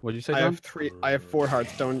 What'd you say, I John? have 3. I have 4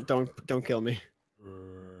 hearts. Don't kill me.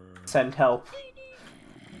 Send help.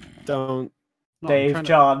 Don't. No, I'm Dave, trying to-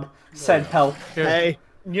 John, send help. Here. Hey,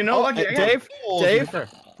 You know, Oh, I got Dave, tools Dave? Right there.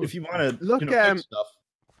 if you want to Look, fix stuff.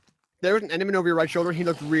 there was an enemy over your right shoulder. He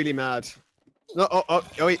looked really mad. No,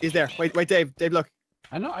 wait, he's there. Wait, Dave, look.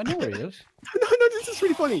 I know where he is. No, this is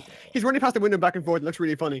really funny. He's running past the window back and forth. It looks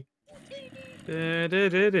really funny. Yeah.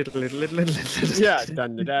 Yeah.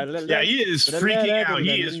 Yeah, he is freaking out.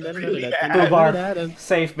 He is really bad. FUBAR,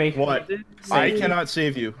 save me. What? Save I me. cannot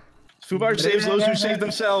save you. FUBAR saves those who save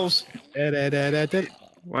themselves.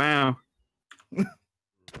 Wow.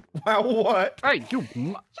 Wow, what? Hey, you.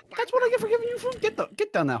 That's what I get for giving you food.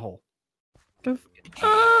 Get down that hole.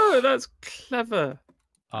 Oh, that's clever.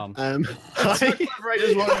 Hi. I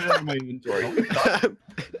just wanted it in my inventory.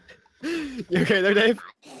 You okay there, Dave?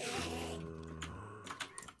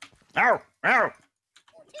 Ow! Ow!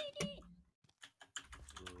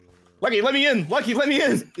 Lucky, let me in! Lucky, let me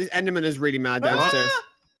in! This Enderman is really mad downstairs.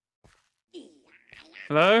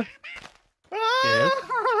 Hello?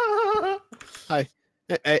 Hi.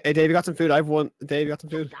 Hey, Dave, you got some food? I've won. Dave, you got some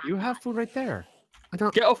food? You have food right there. I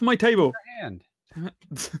don't. Get off my table. Hand.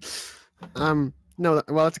 No.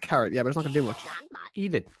 Well, it's a carrot. Yeah, but it's not gonna do much.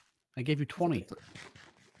 Eat it. I gave you 20.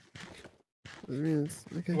 I mean, it's,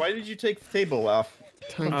 okay. Why did you take the table off?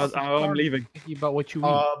 Thanks. I'm leaving. Thinking about what you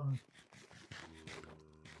eat.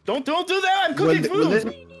 Don't do that! I'm cooking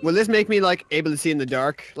food! Will this make me like able to see in the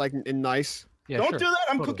dark, like in nice? Yeah, Don't sure. do that!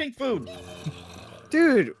 I'm Totally. cooking food!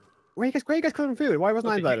 Dude, where you guys cooking food? Why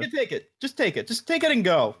wasn't I Okay, you invited? can take it. Just take it. Just take it and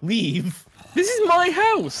go. Leave. This is my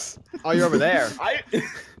house. Oh, you're over there.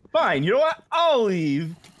 Fine. You know what? I'll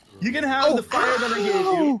leave. You can have the fire that I gave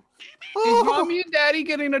you. Is mommy and daddy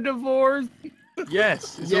getting a divorce?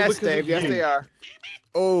 Yes. It's all Yes, because of Dave. Yes, you. they are.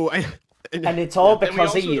 Oh, And it's all And we because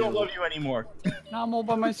also of you. don't love you anymore. Now I'm all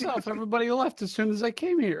by myself. Everybody left as soon as I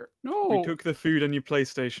came here. No. We took the food and your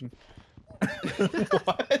PlayStation.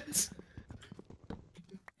 What?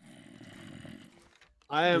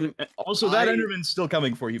 I am. Also, that I- Enderman's still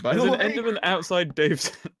coming for you, by There's the an way. Enderman outside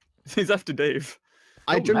Dave's. He's after Dave.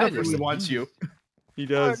 I jumped up. madness. He wants you. He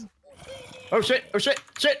does. Oh shit! Oh shit!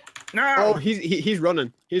 Shit! No! Oh, he's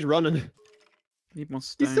running. He's running. Need more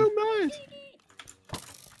stone. He's so mad.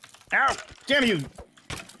 Ow! Damn you!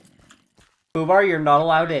 FUBAR, you're not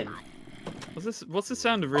allowed in. What's the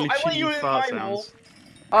sound of really I want you cheesy in fart my hole. sounds?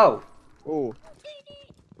 Oh, Oh.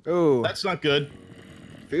 Oh. That's not good.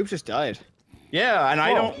 Foob just died. Yeah, and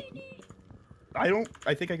Whoa.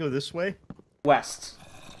 I think I go this way. west.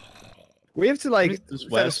 We have to like This set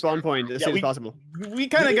a west. spawn point as Yeah, soon as we- possible. We kind We of need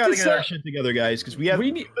got to to get our set- shit together, guys, because we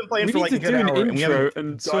We need, been playing we for need like to a good do an hour, and we intro haven't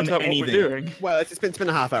and sort done out what anything. we're doing. Well, it's been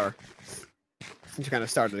a half hour since we kind of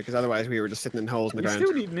started it, because otherwise we were just sitting in holes in the We ground.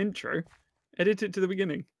 still need an intro. Edit it to the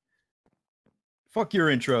beginning. Fuck your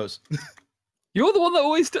intros. You're the one that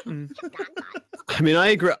always. I mean, I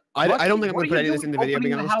agree. I don't think I'm What going to are put any you of this in the doing video.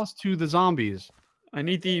 Being opening the honest. house to the zombies. I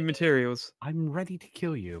need the materials. I'm ready to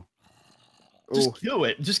kill you. Just Oh, kill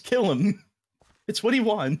it. Just kill him. It's what he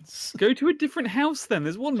wants. Go to a different house then.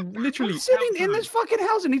 There's one literally I'm sitting in this fucking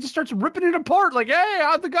house and he just starts ripping it apart. Like, hey,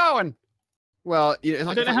 how's it going? well, you know, it's I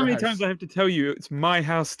not- don't it's know not how your many house. times I have to tell you it's my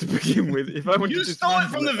house to begin with. If I want You to stole it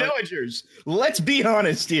from the dismantle villagers. Let's be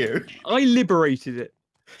honest here. I liberated it.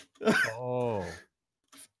 Oh.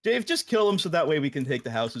 Dave, just kill him so that way we can take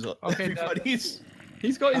the houses. Okay, Everybody's.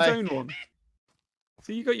 He's got his Hi. own one.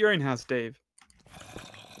 So you got your own house, Dave.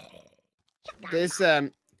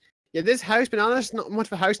 This house, being honest, not much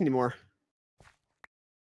of a house anymore.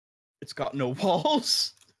 It's got no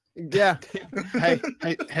walls. Yeah. hey,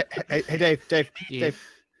 Dave. Yeah.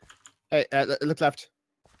 Hey, look left.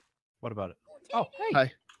 What about it? Oh, hey.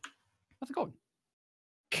 Hi. How's it going?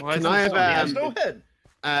 Why Can is I it have He has zombie? no head.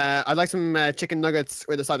 I'd like some chicken nuggets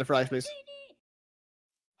with a side of fries, please.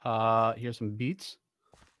 Here's some beets.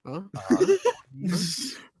 Huh?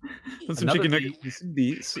 And some Another chicken beet. nuggets and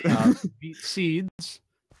beets. Beet seeds.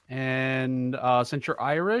 And since you're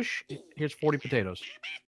Irish, here's 40 potatoes.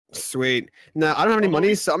 Sweet. No, I don't have any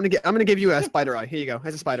money, so I'm gonna give you a spider eye. Here you go.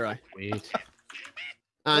 Here's a spider eye Wait.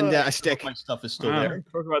 and a stick. My stuff is still Wow, there.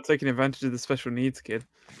 talk about taking advantage of the special needs kid.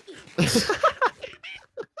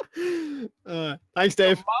 Thanks,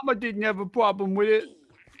 Dave. Mama didn't have a problem with it.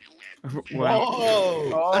 Wow.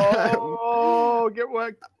 Whoa! Oh, get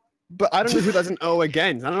whacked. But I don't know who doesn't owe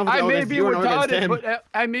again. I don't know if I it's may against be you or against retarded, him. but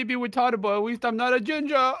I may be retarded, but at least I'm not a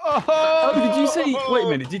ginger. Oh, did you say? Wait a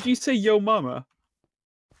minute. Did you say yo mama?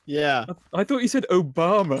 Yeah. I thought you said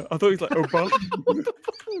Obama. I thought he was like Obama.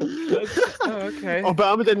 Oh, okay.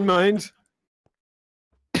 Obama didn't mind.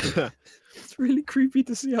 It's really creepy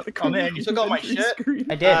to see how the. Oh, man, you took all my commentary shit? screen-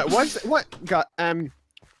 I did. What got And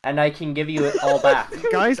I can give you it all back.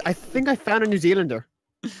 guys? I think I found a New Zealander.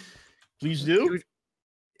 Please do.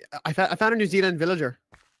 I found a New Zealand villager.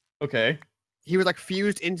 Okay. He was like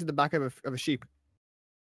fused into the back of a sheep.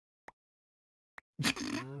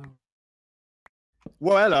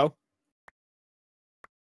 Whoa, hello.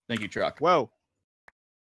 Thank you, Truck. Whoa.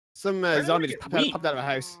 Some did zombie we just get popped out of a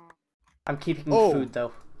house. I'm keeping Oh. food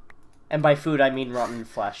though. And by food I mean rotten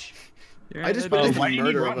flesh. You're I just in witnessed the- Why do you need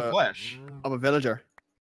murder of rotten a- flesh? Of a villager.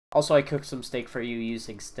 Also, I cooked some steak for you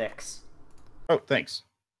using sticks. Oh, thanks.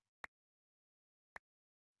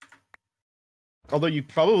 Although you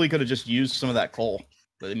probably could have just used some of that coal.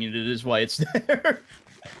 But I mean, it is why it's there.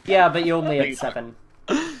 Yeah, but you only had 7.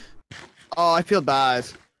 Oh, I feel bad.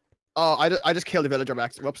 Oh, I just killed the villager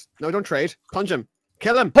back. Whoops. No, don't trade. Punch him.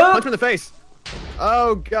 Kill him. Huh? Punch him in the face.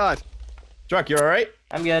 Oh, God. Truck, you alright?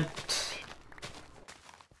 I'm good.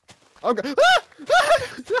 Oh, God. Ah!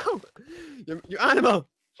 Ah! No. You animal.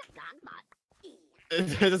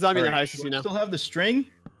 There's a zombie in the Alright, house, do you I know. still have the string?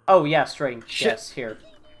 Oh yeah, string. Shit. Yes, here.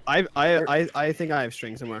 I think I have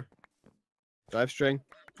string somewhere. Do I have string?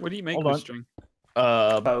 What do you make Hold with on. string?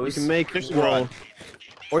 You Bows. can make There's the wool. rod.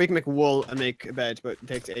 Or you can make wool and make a bed, but it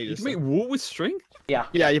takes You ages. can make wool with string? Yeah.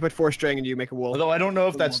 Yeah, you put 4 string and you make a wool. Although I don't know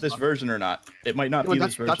if that's this version or not. It might not Well, be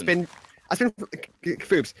this version. that's been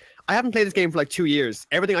Foobs. I haven't played this game for like 2 years.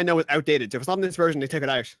 Everything I know is outdated. So if it's not in this version, they took it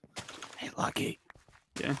out. Hey, Lucky.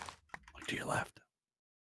 Yeah. Look to your left.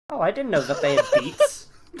 Oh, I didn't know that they had beets.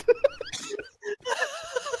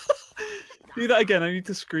 Do that again. I need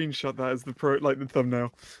to screenshot that as the the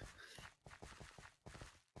thumbnail.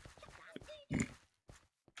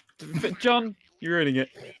 But John, you're ruining it.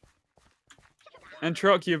 And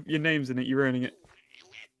Truck, your name's in it. You're ruining it.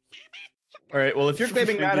 Alright, well, if you're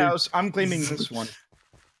claiming that Thank you. house, I'm claiming this one.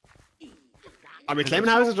 Are we claiming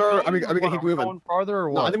houses or are we gonna keep moving? Going farther or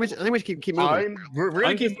No, what? I think we should keep moving. We're gonna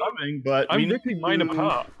I'm keep just- moving, but I'm we need ripping mine to-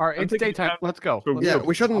 apart. All right, I'm it's taking daytime. time Let's go. for Yeah, real.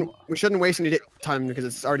 we shouldn't waste any time because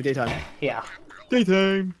it's already daytime. Yeah.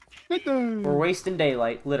 Daytime. We're wasting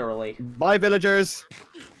daylight, literally. Bye, villagers.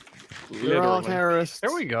 You're all Literally. terrorists.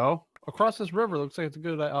 There we go. Across this river looks like it's a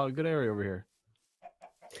good area over here.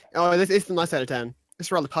 Oh, this is the nice side of town. This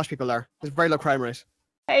is where all the posh people are. There's very low crime rate.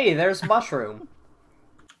 Hey, there's mushroom.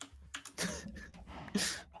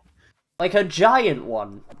 Like a giant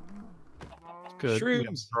one. Good. We have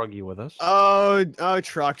Shrooms. Druggy with us. Oh,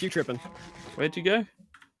 truck, you tripping? Where'd you go?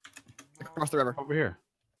 Across the river. Over here.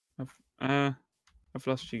 I've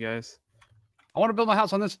lost you guys. I want to build my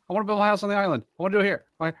house on this. I want to build my house on the island. I want to do it here.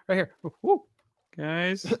 Right here. Woo, woo.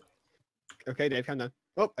 Guys. Okay, Dave, calm down.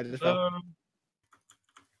 Oh, I just fell.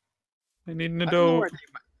 I need an I don't know adult. where Dave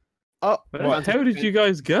went. Oh, Where what? the hell did you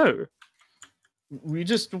guys go? We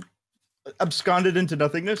just absconded into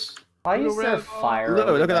nothingness. Why is there fire? Look,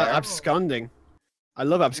 over look at that there? absconding. I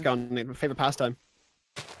love absconding. My favorite pastime.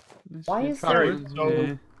 Why is Sorry,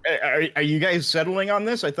 there? so- Are you guys settling on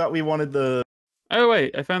this? I thought we wanted the Oh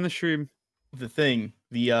wait, I found the shroom. thing,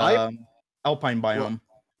 the alpine biome.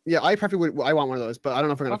 Yeah, I probably would. I want one of those, but I don't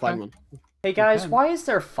know if we're gonna Okay. find one. Hey guys, can. why is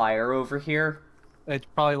there fire over here? It's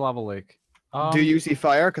probably lava lake. Do you see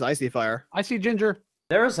fire? Because I see fire. I see ginger.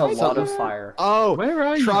 There is a Hey, lot of Summer. fire. Oh, Where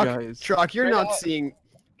are you truck, guys? truck, you're Right not on. seeing.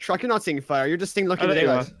 Truck, you're not seeing fire. You're just seeing lucky Oh, in the there you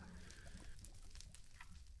daylight.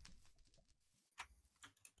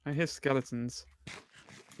 I hear skeletons.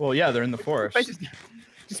 Well, yeah, they're in the forest.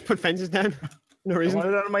 Just put fences down. No I reason. want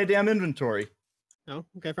it out of my damn inventory. No.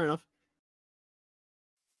 Okay, fair enough.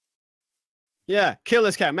 Yeah, kill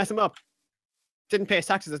this cat. Mess him up. Didn't pay his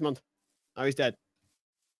taxes this month. Oh, he's dead.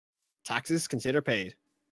 Taxes consider paid.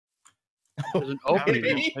 There's an Now opening.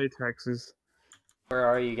 you don't pay taxes. Where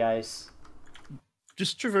are you guys?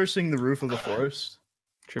 Just traversing the roof of the forest.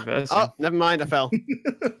 Traversing. Oh, never mind. I fell.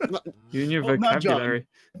 You and your Oh, not vocabulary.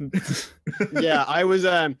 Yeah, I was.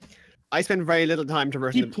 I spent very little time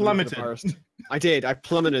traversing He the plummeted. forest. I did. I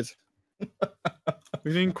plummeted.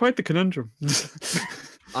 We're in quite the conundrum.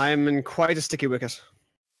 I am in quite a sticky wicket.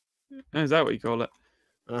 Is that what you call it?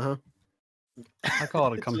 Uh huh. I call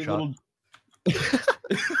it a It's cum a shot. little-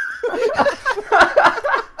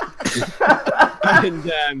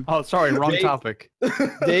 And Oh, sorry, wrong Dave- topic.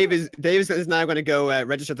 Dave is now going to go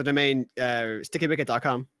register the domain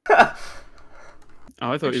stickywicket.com.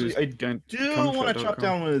 Oh, I thought he was Actually, I going. Do cum want shot to dot chop com.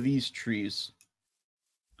 down one of these trees.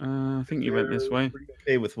 I think you went this way. Pretty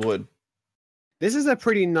okay with wood. This is a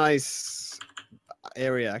pretty nice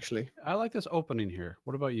area, actually. I like this opening here.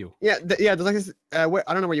 What about you? Yeah, yeah. There's like this. I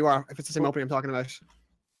don't know where you are. If it's the same opening I'm talking about.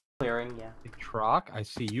 Clearing, yeah. Hey, Troc, I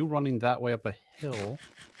see you running that way up a hill.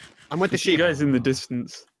 I'm with the You sheep. guys in the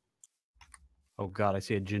distance. Oh god, I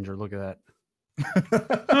see a ginger. Look at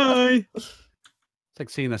that. Hi. It's like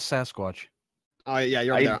seeing a Sasquatch. Oh yeah,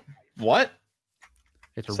 you're right there. What?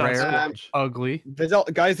 It's a Sounds rare, Um, ugly.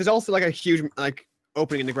 Guys, there's also like a huge like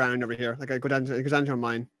opening in the ground over here. Like I go down to, it goes down to a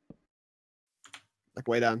mine. Like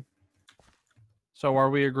way down. So are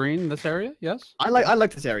we agreeing this area? Yes? I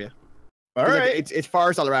like this area. All 'Cause, like, right. it's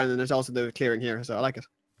forest all around, and there's also the clearing here, so I like it.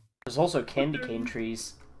 There's also candy cane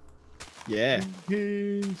trees. Yeah.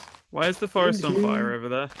 Why is the forest on fire over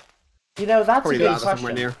there? You know, that's Probably a good lava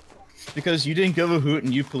somewhere question. near. Because you didn't give a hoot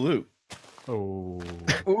and you pollute. Oh.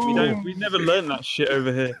 We never learned that shit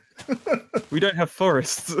over here. We don't have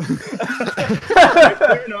forests.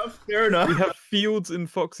 Fair enough. Fair We enough. have fields and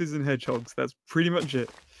foxes and hedgehogs. That's pretty much it.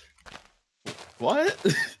 What?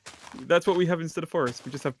 That's what we have instead of forests.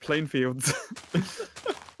 We just have plain fields.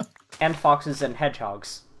 And foxes and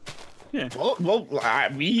hedgehogs. Well,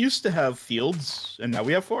 we used to have fields, and now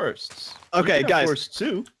we have forests. You Okay, can have guys. forests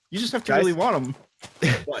too. You just have to Guys. really want them.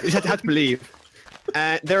 You just have to believe.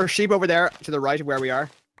 There are sheep over there to the right of where we are,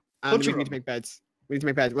 and Butcher we need to 'em. make beds. We need to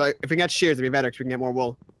make beds. Well, if we can get shears, it'd be better because we can get more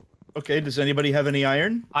wool. Okay. Does anybody have any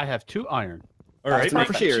iron? I have 2 iron. All right. Time make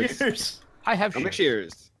for shears. Shears. I have Go make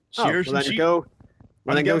shears. shears. Shears well, and then sheep. go.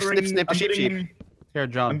 Well, then go snip, gathering- snip the I'm sheep. getting- Here,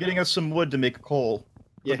 John. I'm getting us some wood to make a coal. Go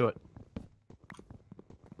Yeah. do it.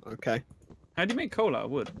 Okay. How do you make coal out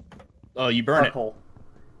of wood? Oh, you burn it. Charcoal.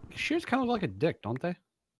 Shears kind of look like a dick, don't they?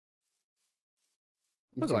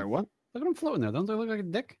 I'm sorry, what? Look at him floating there. Don't they look like a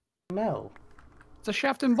dick? No. It's a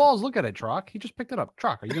shaft and balls. Look at it, Troc. He just picked it up.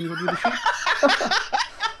 Troc, are you going to go do the sheep?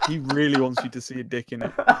 He really wants you to see a dick in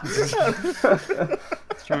it.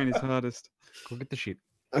 He's trying his hardest. Go get the sheep.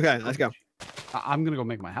 Okay, let's go. I'm going to go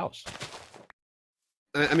make my house.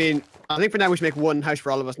 I mean, I think for now we should make one house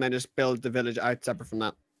for all of us and then just build the village out separate from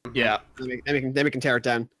that. Yeah. Then we can tear it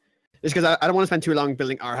down. Just because I don't want to spend too long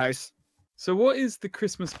building our house. So what is the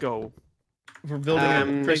Christmas goal? We're building a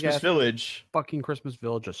Big Christmas ass- village. Fucking Christmas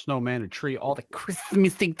village, a snowman, a tree, all the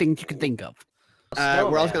Christmasy things you can think of.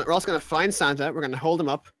 We're also gonna find Santa. We're gonna hold him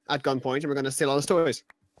up at gunpoint, and we're gonna steal all his toys.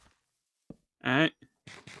 Alright.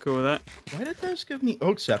 Cool with that. Why did those give me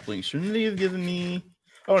oak saplings? Shouldn't they have given me?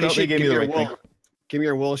 Oh Hey, no, they sheep, gave me give the me right your thing. wool. Give me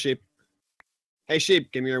your wool, sheep. Hey,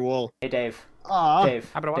 sheep, give me your wool. Hey, Dave. Aw.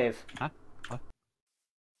 Dave. How about what? Dave. Huh?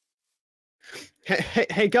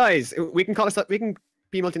 Hey, guys, we can call us. We can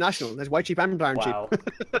be multinational. There's white sheep and brown Wow.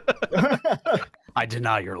 I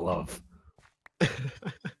deny your love.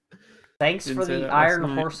 Thanks Didn't for say the that last iron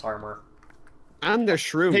night. horse armor. sheep. And there's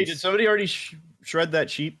shrooms. Hey, did somebody already shred that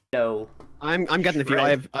sheep? No. I'm getting a few.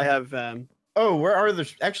 Shred. I have. Oh, where are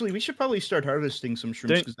the? Actually, we should probably start harvesting some shrooms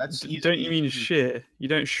Don't, because that's easy. don't you mean shit? You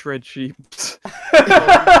don't shred sheep.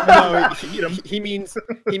 No, Eat 'em. he means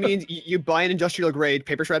you buy an industrial grade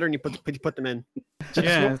paper shredder and you put them in.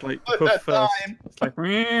 Yeah, it's like At puff that first. time. It's like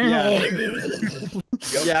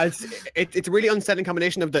Yeah, it's a really unsettling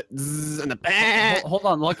combination of the zzz and the bah. Hold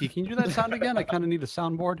on, Lucky. Can you do that sound again? I kind of need a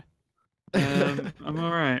soundboard. I'm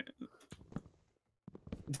alright.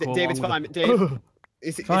 Go Dave, it's along fine. with Dave,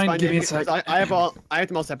 it's Fine, fine. give me a Dave, sec. because I have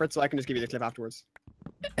them all separate, so I can just give you the clip afterwards.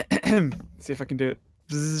 See if I can do it.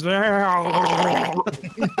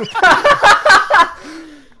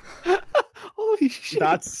 Holy shit!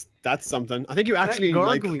 That's something. I think you actually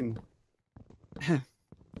like. gargling.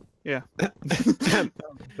 Yeah.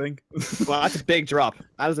 Think. Well, that's a big drop.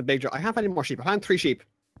 That is a big drop. I haven't any more sheep. I found 3 sheep.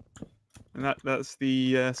 And that's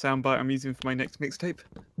the soundbite I'm using for my next mixtape.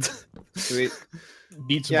 Sweet.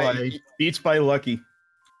 Beats Yeah, by Lucky.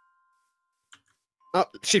 Oh,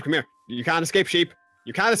 sheep, come here. You can't escape, sheep.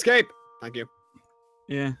 You can't escape. Thank you.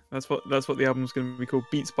 Yeah, that's what the album's going to be called.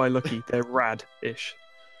 Beats by Lucky. They're rad-ish.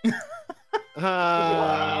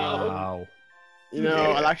 Wow. You know,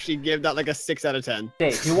 I'll actually give that like a 6 out of 10.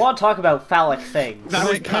 Dave, you want to talk about phallic things? That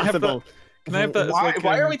was Can I have that? passable. Can I have that? As Why, like,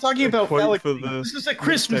 why are we talking a about quote phallic for things? the This is a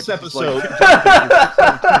Christmas text, episode.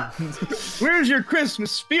 like- Where's your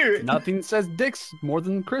Christmas spirit? Nothing says dicks more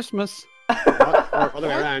than Christmas. Or other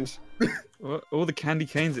way around. All the candy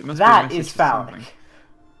canes. It must That be a is message for phallic.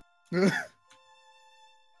 something.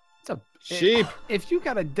 It's a Sheep. If you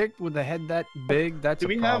got a dick with a head that big, that's Do a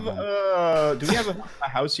we have problem. a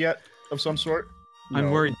house yet of some sort? I'm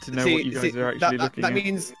No. worried to know what you guys are actually looking that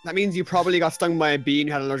at. means you probably got stung by a bee and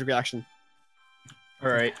you had an allergic reaction. All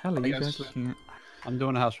right. What the hell are I you guess- guys looking at? I'm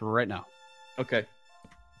doing a house right now. Okay.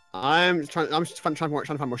 I'm just trying to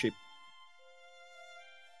find more sheep.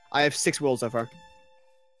 I have 6 wool so far.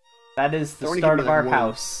 That is the They're only start giving of me, our like, one.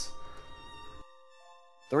 house.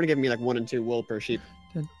 They're only giving me like 1 and 2 wool per sheep.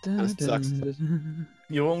 That sucks.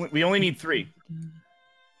 We only need 3.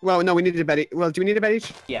 Well, no, we need a bed. Well, do we need a bed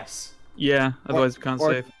each? Yes. Yeah, otherwise we can't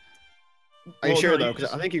or- save. Are you Well, sure no, though? Because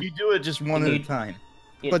just- I think you. you do it just one at a need- time.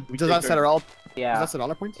 But we does take that set our all? Does Yeah, that set all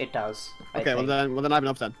our points? it does. I Okay, well think. then I have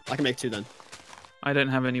enough then. I can make 2 then. I don't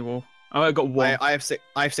have any wool. Oh, I got one. I have 6.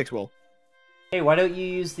 I have 6 wool. Hey, why don't you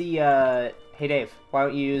use the, Hey Dave, why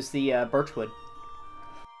don't you use the, birchwood?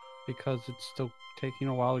 Because it's still taking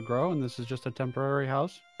a while to grow, and this is just a temporary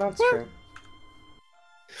house. That's true.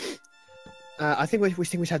 I think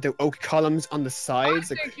we had the oak columns on the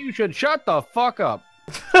sides. I think you should shut the fuck up.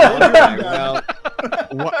 Okay, well,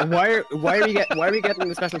 why are we getting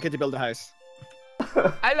the special kid to build a house?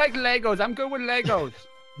 I like Legos. I'm good with Legos.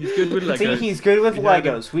 He's good with Legos. See, he's good with We heard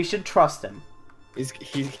him. Legos. We should trust him. He's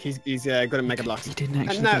good at Mega Blocks. He didn't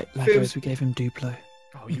actually And now, get Legos. Boobs. We gave him Duplo.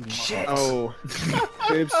 Oh, you Shit. Oh,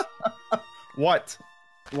 Boobs. What?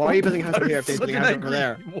 Why are you building a house over here if they're building a house over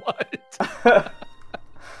there? What?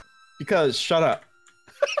 Because shut up.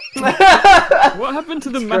 What happened to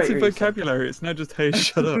the It's massive great reason. vocabulary? It's now just, hey,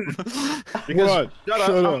 shut up. Because What? shut up. Shut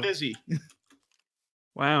I'm up. busy.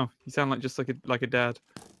 Wow, you sound like just like a dad.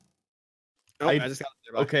 Oh, I- I just got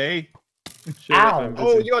it back. Okay. Shut up, Ow. I'm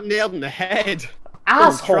Oh, busy. you got nailed in the head.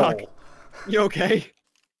 Asshole! truck. You okay?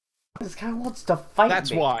 This guy wants to fight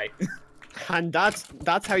That's me. why. And that's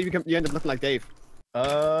how you end up looking like Dave.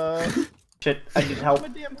 Shit, I need help. a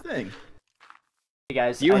damn thing. Hey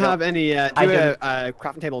guys, Do you I don't- have any? Do I you have a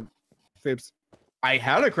crafting table, Boobs? I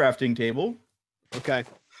had a crafting table. Okay.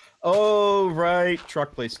 Oh, right.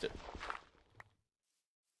 Truck placed it.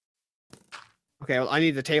 Okay. Well, I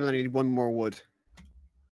need the table. And I need 1 more wood.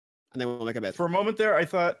 And then we'll make a bed. For a moment there, I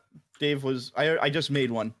thought Dave was. I just made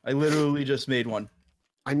one. I literally just made one.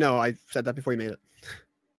 I know. I said that before you made it.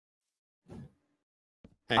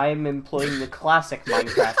 I am employing the classic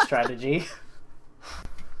Minecraft strategy.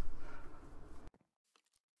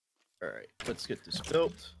 All right. Let's get this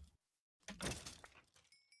built.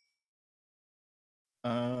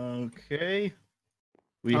 Okay.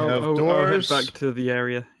 We have I'll head doors. back to the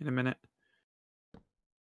area in a minute.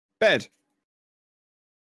 Bed.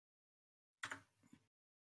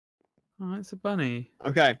 Oh, it's a bunny.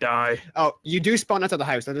 Okay. Die. Oh, you do spawn out of the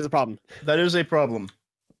house. That is a problem. That is a problem.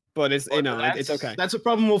 But it's But it's okay. That's a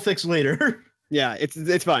problem we'll fix later. Yeah,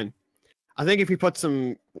 it's fine. I think if we put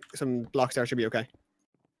some blocks there, it should be okay.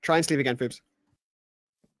 Try and sleep again, Boobs.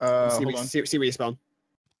 Hold on. See where you spawn.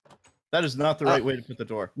 That is not the right way to put the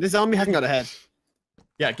door. This zombie hasn't got a head.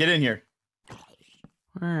 Yeah, get in here.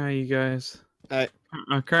 Where are you guys? Uh,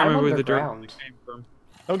 I can't I'm remember where the underground. direction came from.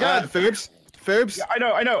 Oh God. Boobs. Boobs. Yeah, I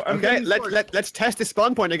know. I'm Okay, getting sorted. let's test the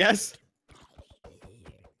spawn point, I guess.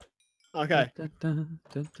 Okay,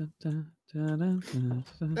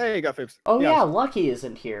 there you go, Boobs. Oh yeah, Lucky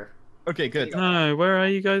isn't here. Okay, good. No, where are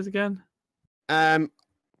you guys again? Are you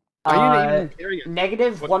not even hearing it?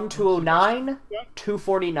 Negative 1209,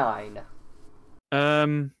 249.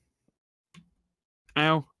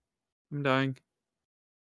 Ow. I'm dying.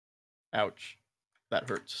 Ouch. That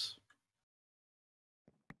hurts.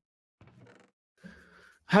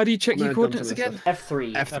 How do you check I'm your gonna dump some coordinates of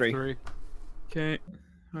this again? F3. F3. Okay.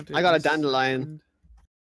 I'll do I got a this. dandelion.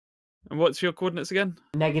 And what's your coordinates again?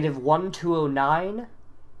 Negative 1209,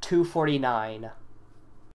 249.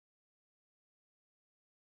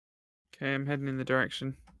 Okay, I'm heading in the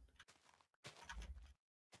direction.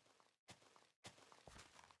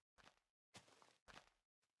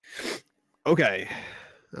 Okay,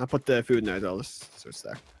 I'll put the food in there as well, so it's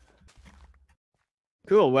there.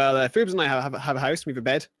 Cool. Well, Boobs and I have a house. We have a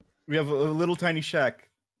bed. We have a little tiny shack,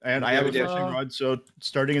 and I Yeah, have we a do. fishing rod. So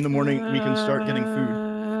starting in the morning, we can start getting food.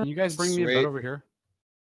 Can you guys bring me a Sweet. bed over here?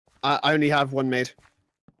 I only have 1 made.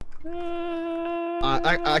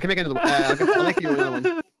 I can make another one. I'll make you another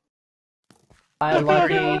one. I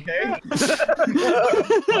lucky. Okay.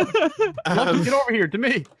 Lucky, get over here to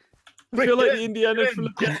me. I feel like the Indiana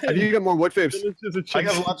flag. Have you got more wood, Foobs? I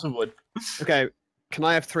got lots of wood. Okay, can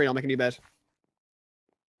I have 3? I'll make a new bed.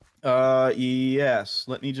 Yes.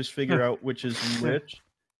 Let me just figure out which is which.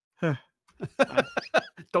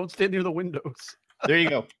 Don't stand near the windows. There you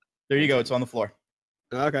go. There you go. It's on the floor.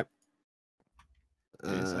 Okay.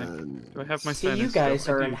 Yes, Do I have my See, you furnace guys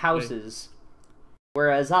still? I are do, in I do. houses,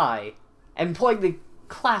 whereas I am playing the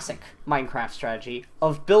classic Minecraft strategy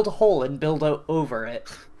of build a hole and build over it.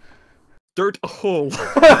 Dirt hole.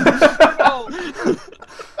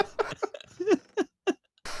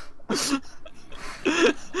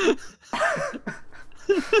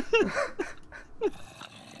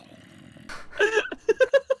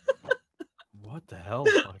 What the hell,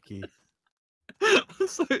 Lucky?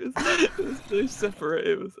 So it was so separate.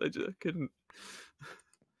 It was I couldn't.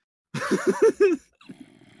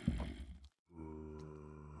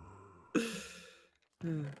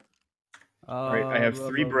 Alright, I have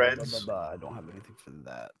 3 breads. I don't have anything for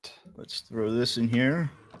that. Let's throw this in here.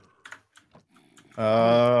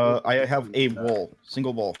 I have a bowl.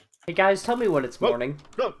 Single bowl. Hey guys, tell me when it's morning.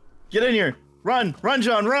 Go! Get in here! Run! Run,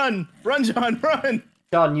 John! Run! Run, John! Run!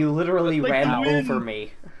 John, you literally Like ran the wind. over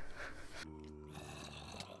me.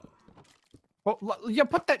 Well, yeah,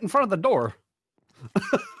 put that in front of the door.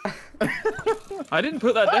 I didn't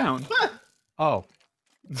put that down. Oh.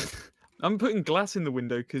 I'm putting glass in the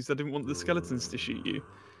window because I didn't want the skeletons to shoot you.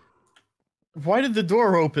 Why did the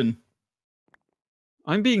door open?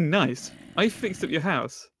 I'm being nice. I fixed up your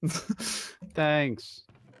house. Thanks.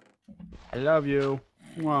 I love you.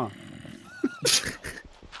 Mwah.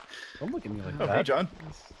 Don't look at me like Okay, that. John.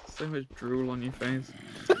 So much drool on your face.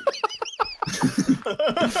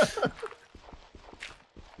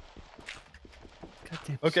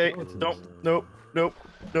 Goddamn Okay, skeletons. nope.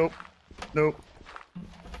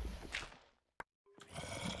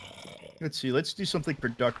 Let's see, let's do something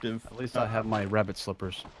productive. At least I have my rabbit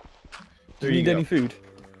slippers. Do There you you need go. any food?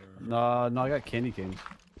 No, I got candy canes.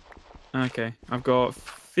 Okay, I've got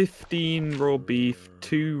 15 raw beef,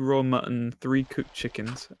 2 raw mutton, 3 cooked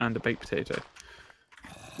chickens, and a baked potato.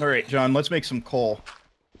 Alright, John, let's make some coal.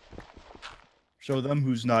 Show them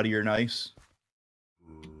who's naughty or nice.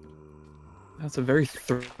 That's a very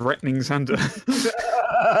threatening Santa.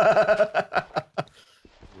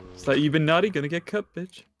 It's like, you've been naughty, gonna get cut,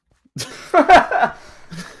 bitch.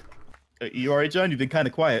 You alright, John? You've been kind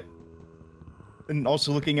of quiet. And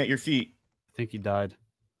also looking at your feet. I think he died.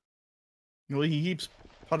 Well, he keeps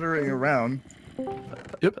puttering around.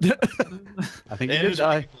 Yep. I think he And did his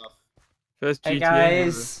die. wings off. First Hey GTA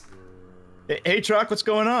guys. Hey, Truck, what's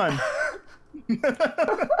going on?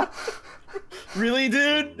 Really,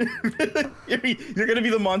 dude? You're gonna be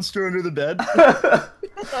the monster under the bed?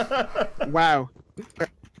 Wow.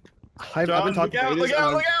 I've John, been talking look out, for look ages, out,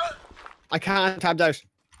 and look out! I can't tabbed out.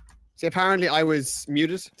 See, apparently I was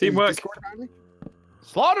muted. in Teamwork. Discord, apparently.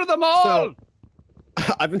 Slaughter them all! So,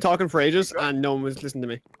 I've been talking for ages and no one was listening to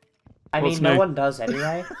me. I What's mean, no new? one does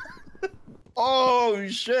anyway. Oh,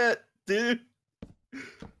 shit, dude.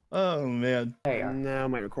 Oh, man. There you are. Now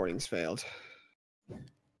my recording's failed.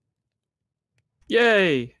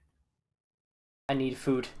 Yay! I need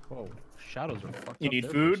food. Whoa, shadows are fucked You up need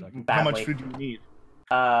there for a food? second. How much Badly. food do you need?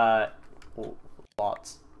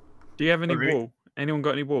 Lots. Do you have any Alright. wool? Anyone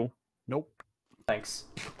got any wool? Nope. Thanks.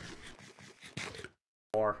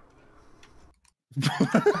 More.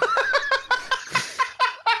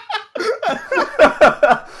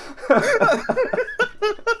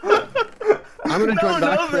 I'm gonna join No,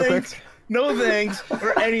 back no real thanks. quick. No thanks,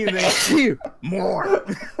 or anything. Phew. More.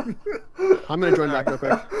 I'm gonna join back real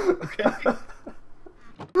quick. Okay.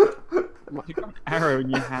 You got an arrow in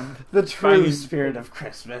your hand. The true Banging. spirit of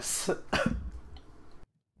Christmas.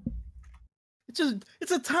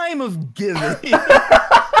 It's a time of giving.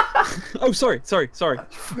 Oh, sorry.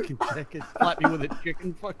 Fucking chicken. Slap me with a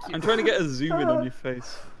chicken. Fuck you. I'm trying to get a zoom in on your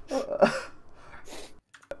face.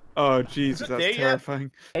 Oh, Jesus, Is it day that's yet?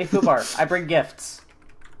 terrifying. Hey FUBAr, I bring gifts.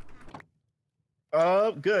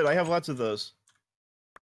 Good. I have lots of those.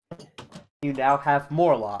 You now have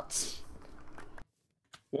more lots.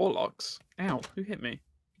 Warlocks. Ow, who hit me?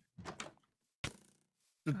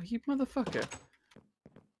 Oh, you motherfucker.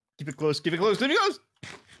 Keep it close. Keep it close. Keep it close.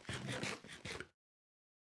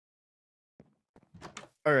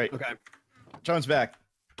 All right. Okay. John's back.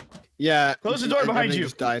 Yeah. Close the door behind everything you.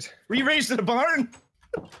 Just died. Were you raised in a barn?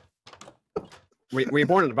 Were you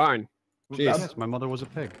born in a barn? Jeez. Yes, my mother was a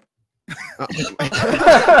pig. Oh.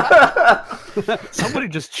 Somebody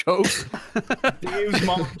just choked. Dave's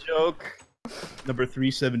mom joke. Number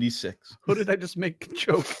 376. Who did I just make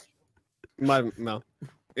choke? Well,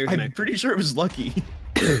 it was me. I'm pretty sure it was Lucky.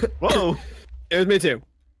 Whoa! It was me too.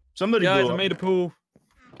 Somebody Guys, blew I up. made a pool.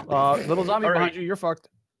 Little zombie All right. behind you. You're fucked.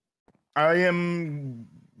 I am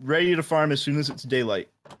ready to farm as soon as it's daylight.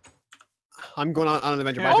 I'm going on an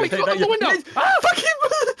adventure. Yeah, by Oh, he take fell that, out the you- window! Ah, fuck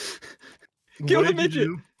him! Kill What the did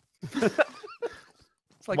you midget. do?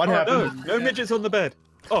 It's like, What oh, happened? No midgets on the bed.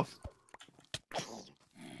 Off.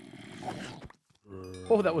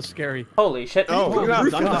 Oh, that was scary. Holy shit. Oh, you have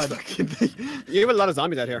Roof zombies. of this fucking thing. You have a lot of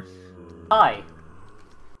zombies out here. Hi.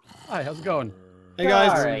 Hi, how's it going? Hey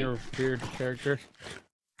guys, Alright. Your weird character.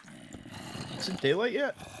 Is it daylight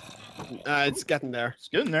yet? it's getting there. It's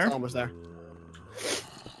getting there. It's almost there.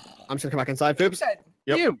 I'm just gonna come back inside, Foops.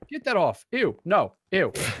 Yep. Ew, get that off. Ew, no,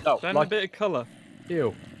 ew, no, Then a Lucky. bit of colour.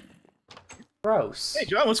 Ew. Gross. Hey,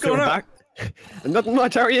 John, what's Going going on? back. Nothing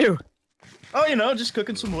much. How are you? Oh, you know, just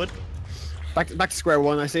cooking some wood. Back to square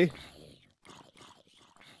one. I see.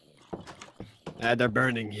 They're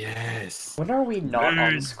burning. Yes. When are we not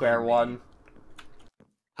on square one?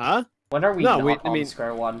 Huh? When are we No, not I on mean-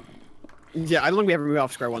 square one? Yeah, I don't think we ever move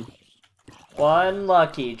off square one. One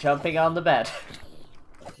Lucky jumping on the bed.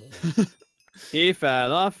 He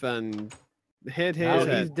fell off and hit his Now he's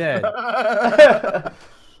head. dead.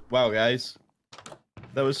 Wow, guys.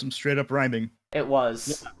 That was some straight up rhyming. It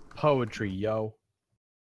was. Poetry, yo.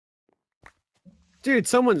 Dude,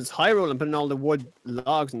 someone's high rolling, putting all the wood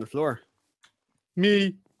logs on the floor.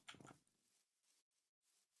 Me.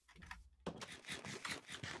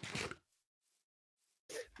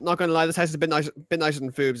 Not gonna lie, this house is a bit nicer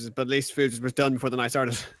than Foob's, but at least Foob's was done before the night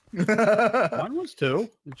started. Mine was too.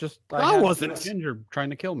 It's just I had wasn't. Ginger trying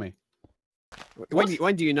to kill me.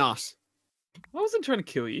 When do you not? I wasn't trying to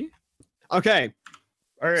kill you. Okay,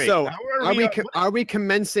 All right. so how are we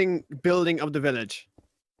commencing building of the village?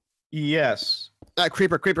 Yes.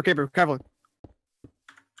 Creeper, careful.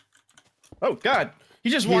 Oh, God. He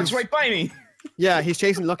just walks He's- right by me. Yeah, he's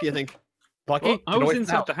chasing Lucky, I think. Lucky, Well, I get was away from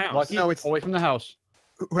inside the house. Lucky, No, it's- away from the house.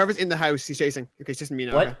 Whoever's in the house, he's chasing. Okay, he's chasing me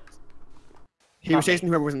now. What? okay. He was Nothing. chasing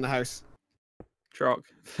whoever was in the house. Trock.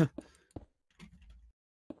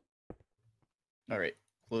 All right.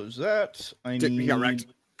 Close that. I Dude, need... he got wrecked.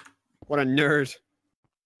 What a nerd.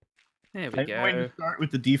 There I'm we going go. to start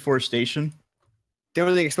with the deforestation. The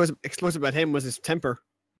only thing explosive about him was his temper.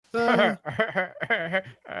 Dave, that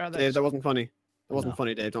wasn't funny. That wasn't No.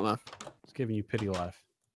 funny, Dave. Don't laugh. It's giving you pity laugh.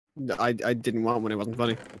 I didn't want one. It wasn't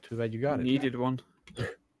funny. Too bad you got it. Needed one.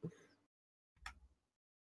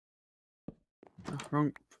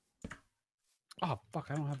 Wrong. Oh fuck!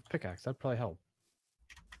 I don't have a pickaxe. That'd probably help.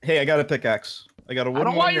 Hey, I got a pickaxe. I got a wooden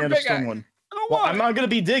don't want one your and a stone pickaxe. one. I don't Well, I'm not going to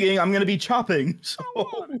be digging. I'm going to be chopping. So...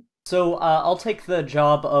 So, I'll take the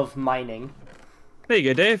job of mining. There you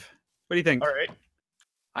go, Dave. What do you think? All right.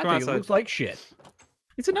 I Come think outside. it looks like shit.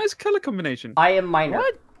 It's a nice color combination. I am miner.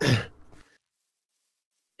 What?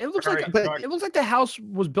 It looks like Alright, but- alright. it looks like the house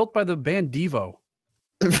was built by the band Devo.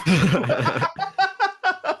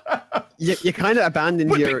 You kind of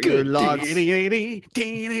abandoned your logs.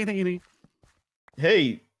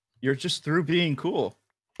 Hey, you're just through being cool.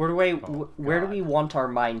 Where do we want our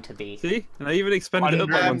mine to be? See? And I even expanded it up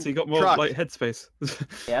by one, so you got more Truck. like headspace.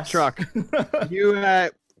 Yes. Truck. You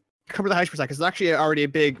cover the house for a second. There's actually already a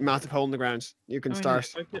big, massive hole in the ground. You can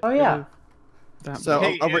start. Oh, yeah. So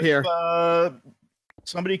Hey, over if, here.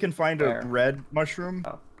 Somebody can find Where? a red mushroom.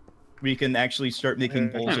 Oh. We can actually start making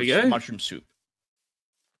bowls There of we go. mushroom soup.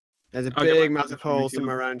 There's a I'll get big, my massive phone hole too.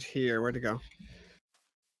 somewhere around here. Where'd it go?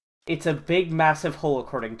 It's a big, massive hole,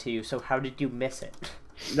 according to you, so how did you miss it?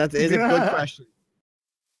 That is a good question.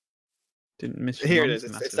 Didn't miss Here it one is.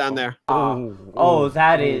 It's massive down hole. there. Oh,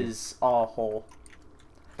 that is a hole.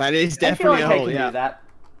 That is I feel definitely like a I hole. can Yeah. do that.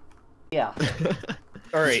 Yeah.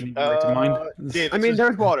 All right. Need right to mine. Dave, I this mean, is-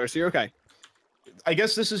 there's water, so you're okay. I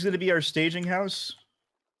guess this is going to be our staging house.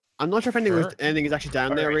 I'm not sure if anything is actually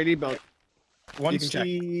down there Alright. really, but Once check.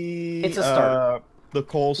 It's a start. The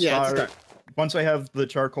coal yeah, it's a start. start. Once I have the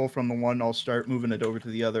charcoal from the one, I'll start moving it over to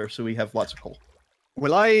the other, so we have lots of coal.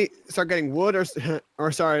 Will I start getting wood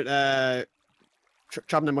or start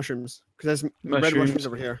chopping the mushrooms? Because there's red Mushrooms. mushrooms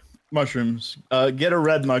over here. Mushrooms. Get a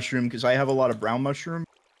red mushroom because I have a lot of brown mushroom.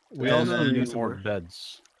 We And also then- need more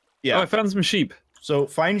beds. Yeah. Oh, I found some sheep. So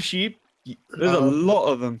find sheep. There's a lot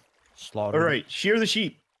of them. Slaughter. All right, shear the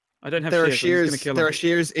sheep. I don't have There are shears. I'm shears. just gonna There kill are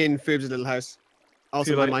shears in Foob's little house.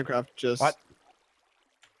 Also Too by late. Minecraft. Just What?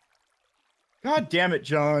 God damn it,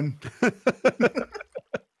 John.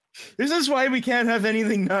 This is why we can't have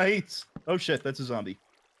anything nice. Oh shit, that's a zombie.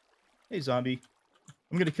 Hey, zombie.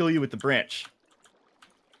 I'm gonna kill you with the branch.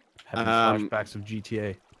 Having flashbacks of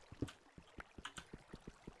GTA.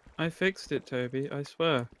 I fixed it, Toby. I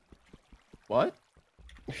swear. What?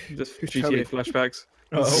 Just Who's GTA Toby? flashbacks.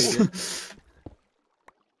 Oh.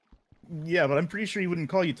 Yeah, but I'm pretty sure he wouldn't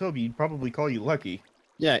call you Toby. He'd probably call you Lucky.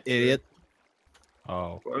 Yeah, idiot.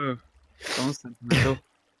 Oh. Whoa. Someone's sentimental.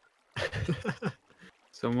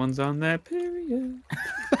 Someone's on their period.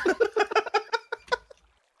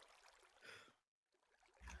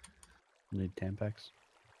 Need Tampax.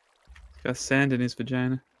 He's got sand in his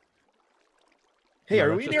vagina. Hey, No, are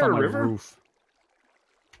that's we just near on a my river? Roof.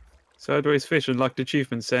 Sideways fish unlocked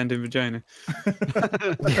achievement, sand in vagina.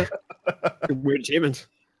 Weird achievement.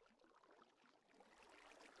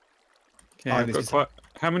 Okay, Oh, I've this got is- quite.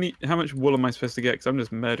 How much wool am I supposed to get? Because I'm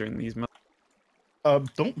just murdering these.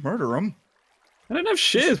 Don't murder them. I don't have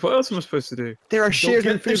shears. What else am I supposed to do? There are Don't shears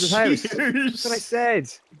in get the Fuba's house. shears. That's what I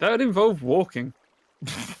said. That would involve walking.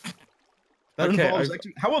 That Okay, involves I've-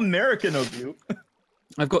 actually... How American of you.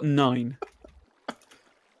 I've got 9. Is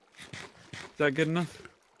that good enough?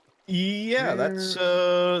 Yeah, that's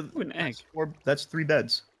Ooh, an egg. that's 3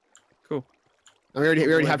 beds. Cool. And we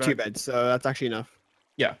already have Way 2 back. beds, so that's actually enough.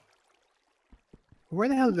 Yeah. Where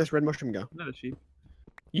the hell did this red mushroom go? Another sheep.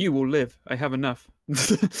 You will live. I have enough.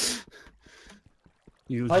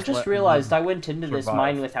 You I just let realized them I went into this survive.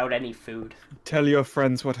 mine without any food. Tell your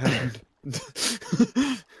friends what happened.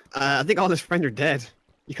 I think all his friends are dead.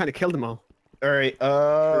 You kind of killed them all. All right.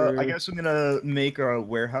 I True. guess I'm gonna make a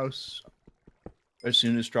warehouse as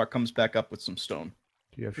soon as Truck comes back up with some stone.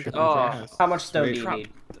 Do you have Look shit? at Oh. the warehouse. How much stone Wait, do you crap. need?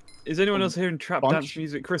 Is anyone else hearing trap Bunch. dance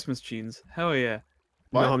music Christmas tunes? Hell yeah.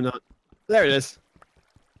 What? No, I'm not. There it is.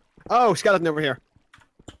 Oh, skeleton over here.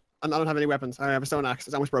 And I don't have any weapons. I have a stone axe.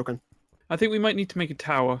 It's almost broken. I think we might need to make a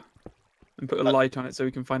tower and put a light on it so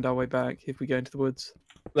we can find our way back if we go into the woods.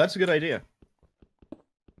 That's a good idea.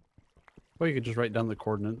 Well, you could just write down the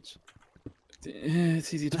coordinates.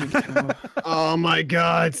 It's easy to make a tower. Oh my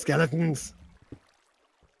god, skeletons.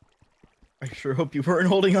 I sure hope you weren't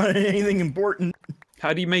holding on to anything important.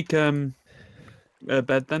 How do you make a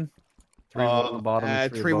bed then? 3 wool on the bottom.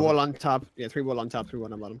 3 above wall it. on top. Yeah, 3 wall on top, 3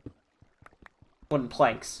 wall on bottom. Wooden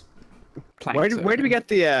planks. Planks, Where do we get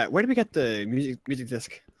the music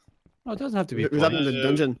disc? Oh, it doesn't have to be. Was that in the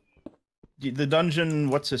dungeon? The dungeon.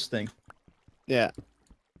 What's this thing? Yeah.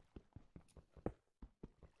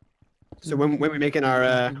 So when we making our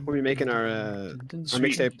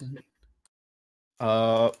mixtape?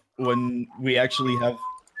 When we actually have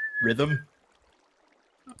rhythm.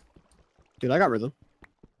 Dude, I got rhythm.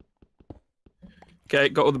 Okay,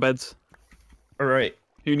 got all the beds. All right.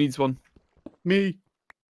 Who needs one? Me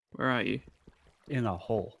Where are you? in a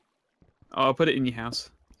hole. Oh, I'll put it in your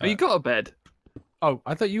house. Oh, you got a bed. Oh,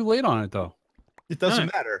 I thought you laid on it though. It doesn't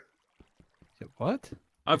No. matter. What?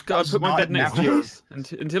 I does put my not bed next to matter. yours.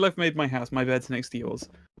 Until I've made my house, my bed's next to yours.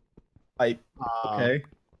 Okay.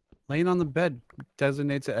 Laying on the bed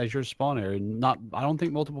designates it as your spawn area. Not. I don't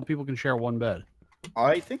think multiple people can share one bed.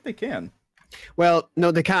 I think they can. Well,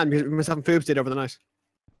 no, they can because myself and Foobs did over the night.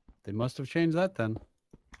 They must have changed that then.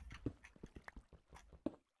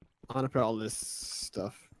 I'm gonna put all this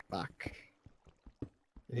stuff back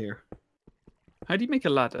in here. How do you make a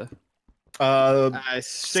ladder?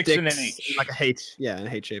 Sticks in an H. like a H. Yeah, an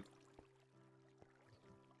H shape.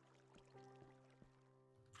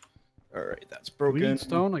 All right, that's We broken. need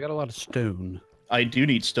stone. I got a lot of stone. I do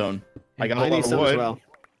need stone. I got a I lot need of stone wood. as well.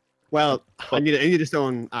 Well, I need a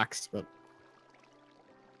stone axe, but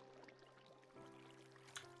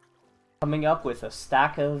Coming up with a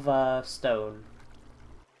stack of stone.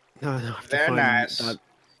 no, I have to Very find nice. that.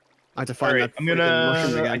 I have to All find right, that. I'm freaking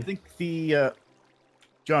mushroom gonna. I again. think the.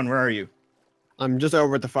 John, where are you? I'm just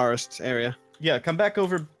over at the forest area. Yeah, come back to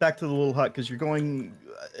the little hut because you're going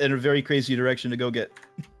in a very crazy direction to go get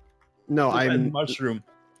No, a I'm. mushroom.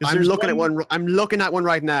 'Cause I'm there's looking at one. I'm looking at one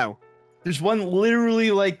right now. There's one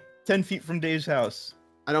literally like 10 feet from Dave's house.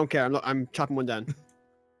 I don't care. I'm chopping one down.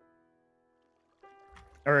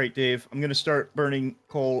 All right, Dave. I'm gonna start burning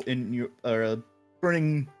coal in your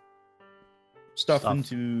burning stuff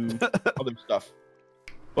Stuff. into other stuff.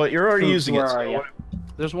 But you're already Foobs, using where it. are So ya?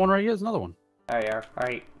 There's one right here. There's another one There you are.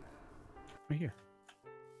 Alright. right here.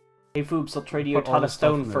 Hey Foobs, I'll trade you a Put all ton the of stuff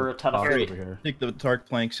stone in for the a ton of box food. over here. take the tark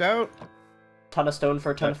planks out. Ton of stone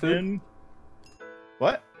for a ton of Stuff food? in.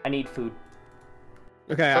 What? I need food.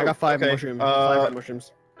 Okay, I Oh, got 5 okay, mushrooms. 5 red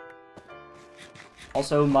mushrooms.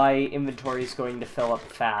 Also, my inventory is going to fill up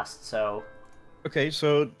fast, so... Okay,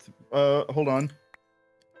 so hold on.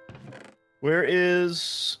 Where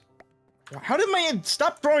is? How did my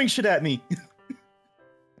stop throwing shit at me?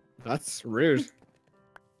 That's rude.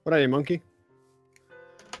 What are you, monkey?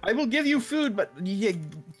 I will give you food, but yeah,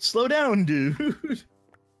 slow down, dude.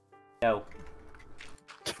 No.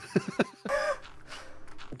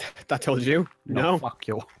 That told you. No. Fuck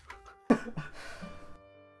you.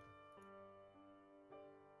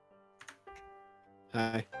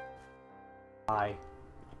 Hi. Hi.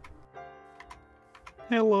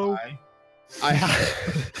 Hello. Hi. I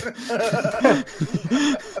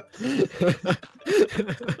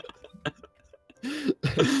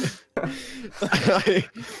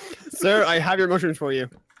Sir, I have your mushrooms for you.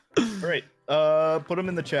 All right. Put them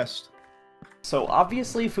in the chest. So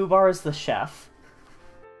obviously FUBAR is the chef.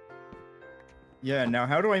 Yeah. Now,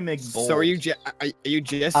 how do I make bowls? So are you Jesse?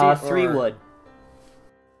 3 or- wood.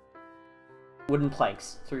 Wooden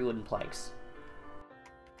planks. 3 wooden planks.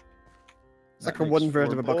 It's like a wooden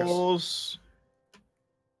version of a bucket. bowls.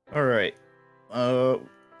 All right.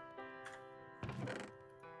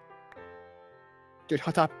 Dude,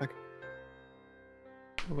 hot topic.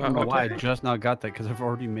 I don't know why I just now got that because I've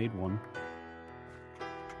already made one.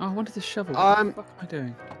 Oh, I wanted the shovel. What the fuck am I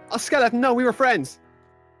doing? Oh, skeleton! No, we were friends.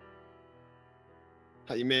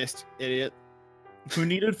 That you missed, idiot. Who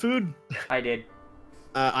needed food? I did.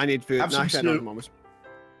 I need food. Have No, some actually, I don't at soup. the moment.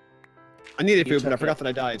 I needed You food, but I took forgot it. that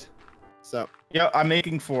I died. So Yeah, I'm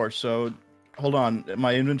making 4. So, hold on.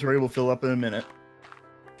 My inventory will fill up in a minute.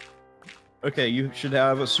 Okay, you should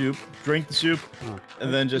have a soup. Drink the soup, Oh.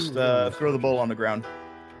 and then just throw the bowl on the ground.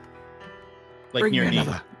 Like Bring near me me.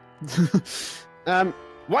 another.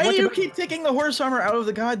 Why What do you about- keep taking the horse armor out of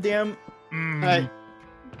the goddamn? Hey.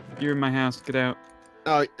 You're in my house. Get out.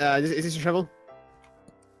 Oh, is this your shovel?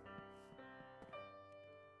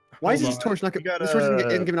 Why is Hold this on. torch not? We This torch gotta-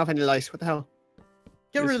 isn't giving off any light. What the hell?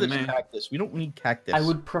 Get rid of Listen, this man. cactus. We don't need cactus. I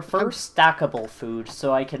would prefer stackable food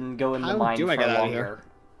so I can go in the How mine do for I get out of longer. here?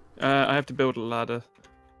 I have to build a ladder.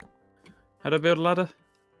 How do I build a ladder?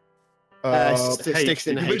 Sticks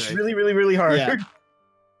in you a wish hay. really, really, really hard. Yeah.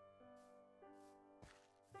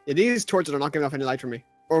 Yeah, these torches are not giving off any light for me,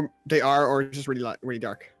 or they are, or it's just really light, really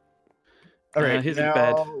dark. All right. Here's a now,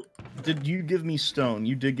 bed. Did you give me stone?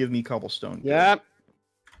 You did give me cobblestone. Yeah.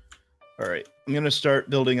 All right. I'm gonna start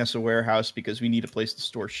building us a warehouse because we need a place to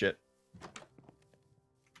store shit.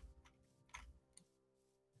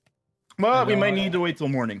 But we might need to wait till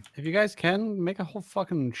morning. If you guys can, make a whole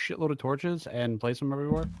fucking shitload of torches and place them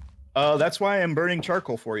everywhere. That's why I'm burning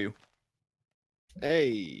charcoal for you.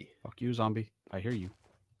 Hey, Fuck you, zombie. I hear you.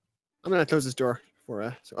 I'm gonna close this door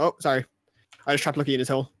for oh, sorry, I just trapped Lucky in his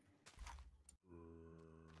hole.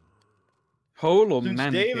 Hole or Since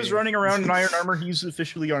man? Dave is cave? running around in iron armor, he's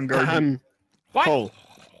officially on guard. What? Hole.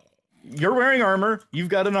 You're wearing armor. You've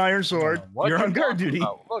got an iron sword. What You're you on guard talking duty.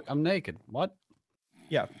 about? Look, I'm naked. What?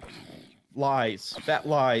 Yeah. Lies. Fat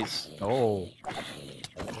lies. Oh.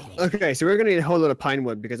 Okay, so we're gonna need a whole lot of pine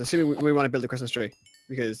wood because assuming we want to build a Christmas tree,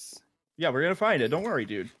 because Yeah, we're gonna find it. Don't worry,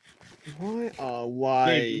 dude. why?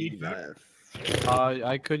 Dave, you need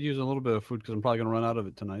I could use a little bit of food because I'm probably gonna run out of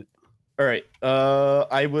it tonight. All right.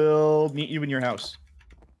 I will meet you in your house.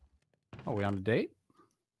 Oh, we on a date?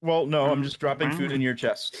 Well, no, I'm just dropping food in your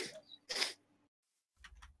chest.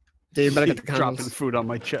 Dave, better get the Dropping candles. food on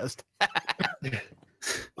my chest.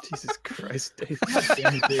 Jesus Christ, Dave.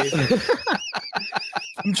 Damn it, Dave.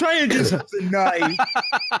 I'm trying to do something nice.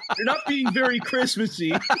 You're not being very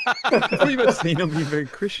Christmassy. I thought you were about to say you're not being very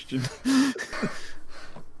Christian.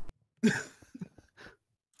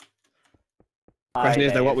 Question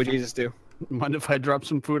is, though, what Dave. would Jesus do? Mind if I drop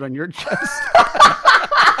some food on your chest?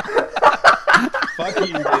 Fuck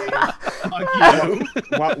you, Dave. Fuck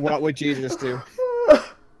you. What would Jesus do?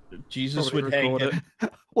 Jesus Probably would hang record him.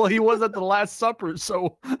 Well, he was at the Last Supper,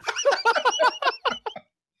 so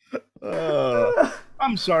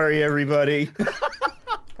I'm sorry, everybody.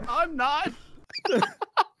 I'm not.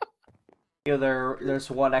 Yeah, there's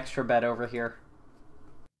one extra bed over here.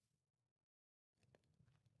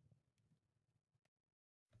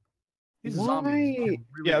 He's a zombie. Why?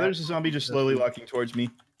 Yeah, there's a zombie just slowly walking towards me.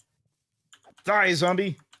 Die,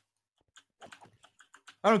 zombie.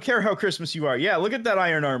 I don't care how Christmas you are. Yeah, look at that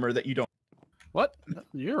iron armor that you don't. What?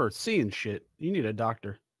 You're seeing shit. You need a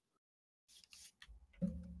doctor.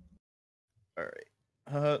 All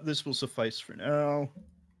right. This will suffice for now.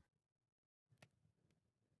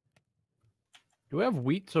 Do we have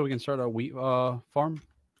wheat so we can start a wheat farm?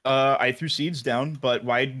 I threw seeds down, but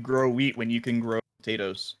why grow wheat when you can grow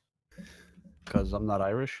potatoes? Because I'm not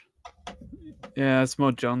Irish. Yeah, it's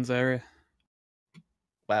more John's area.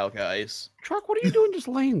 Wow, guys. Truck, what are you doing just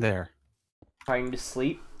laying there? Trying to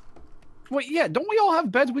sleep. Wait, yeah, don't we all have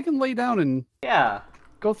beds we can lay down and Yeah.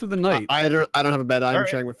 go through the night? I don't have a bed. I'm Alright.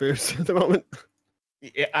 sharing with food at the moment.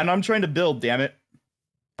 Yeah, and I'm trying to build, damn it.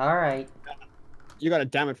 All right. You got to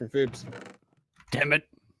damn it from food. Damn it.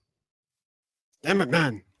 Damn it,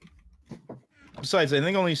 man. Besides, I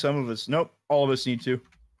think only some of us. Nope, all of us need to.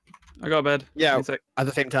 I got a bed. Yeah, One sec. at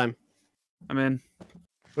the same time. I'm in.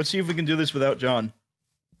 Let's see if we can do this without John.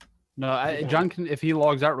 No, John can if he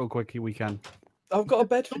logs out real quick, we can. I've got a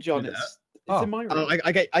bed for John. John. It's Oh. in my room. Oh,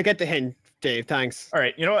 I get the hint, Dave. Thanks. All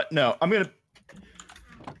right, you know what? No, I'm gonna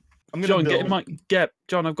John, build.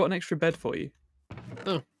 John, I've got an extra bed for you.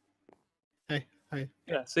 Oh. Hey.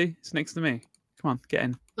 Yeah, see? It's next to me. Come on, get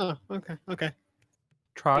in. Oh, okay.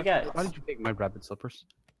 Try. guys. Why did you take my rabbit slippers?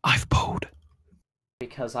 I've pulled.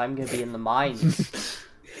 Because I'm gonna be in the mines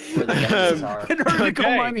where the enemies are. In order to go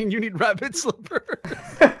Okay. mining, you need rabbit slippers.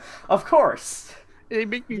 Of course. They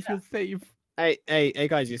make me feel safe. Hey,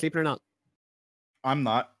 guys, you sleeping or not? I'm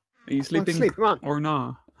not. Are you sleeping Sleep, come on. or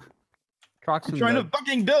nah? Trox I'm in trying to bed.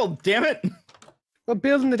 fucking build. Damn it! Well,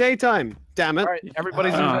 build in the daytime. Damn it. All right,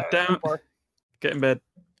 everybody's in Ah, bed. damn it. Get in bed.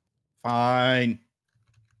 Fine.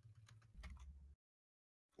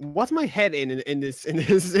 What's my head in this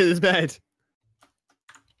bed?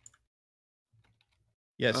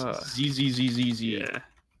 Yes. Uh, Z. Yeah.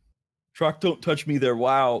 Truck, don't touch me there.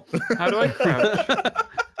 Wow. How do I crouch?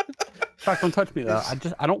 Trox, don't touch me though.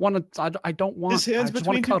 I don't want to. I don't want. His hands I just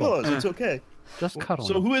want between to two cuddle. pillows. It's okay. Just cuddle.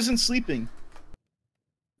 So who isn't sleeping?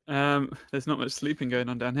 There's not much sleeping going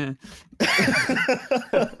on down here.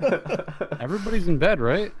 Everybody's in bed,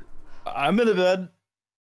 right? I'm in a bed.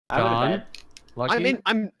 I'm in John? bed. Lucky?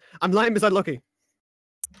 I'm lying beside Lucky.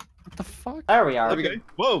 What the fuck? There we are. Okay.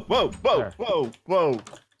 Whoa. There. Whoa. Sorry,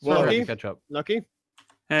 I had Lucky? to catch up. Lucky.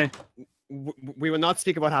 Hey, We will not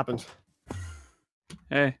speak of what happened.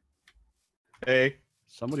 hey, Hey.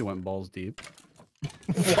 Somebody went balls deep.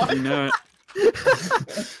 you know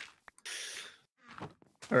it.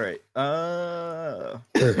 All right.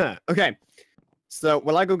 Okay. So,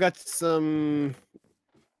 will I go get some?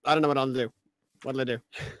 I don't know what I'll do. What'll I do?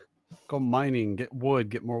 Go mining, get wood,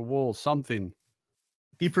 get more wool, something.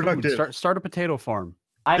 Be Food, productive. Start a potato farm.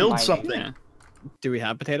 I'm Build mining. something. Yeah. Do we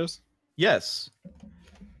have potatoes? Yes.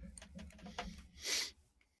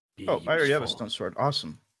 Oh, I already have a Useful. stone sword.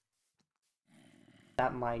 Awesome.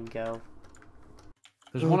 That mine go.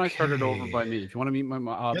 There's one I started over by Okay. me. If you want to meet my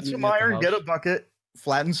Get meet some me at the iron. Get a house. bucket.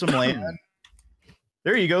 Flatten some land.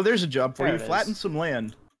 There you go. There's a job for There you. it Flatten is. some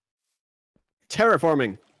land.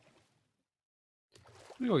 Terraforming.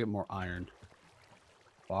 Let me go get more iron.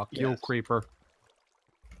 Fuck you, Yes. creeper.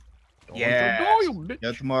 Yes. Don't you bitch.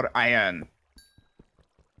 Get more iron.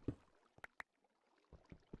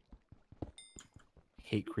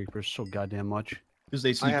 Hate creepers so goddamn much. Because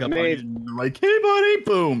they sneak have up made- on you and they're like, hey, buddy,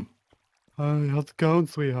 boom. Hi, how's it going,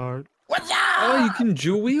 sweetheart? What's up? Oh, you can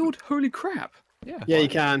dual wield? Holy crap. Yeah. Yeah, you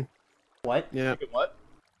can. What? Yeah, What?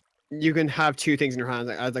 you can have two things in your hand,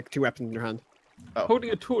 like two weapons in your hand. Oh. Holding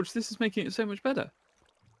a torch, this is making it so much better.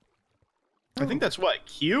 I think that's what?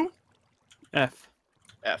 Q? F.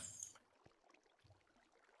 F.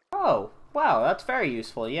 Oh, wow, that's very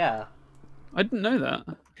useful. Yeah. I didn't know that.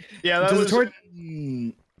 Yeah, that Does the was... torch- Hmm,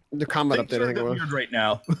 The combat things update, are I a think it bit was. weird right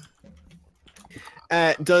now.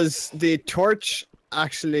 Does the torch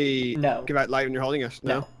actually No. give out light when you're holding it?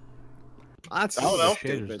 No. That's I don't know.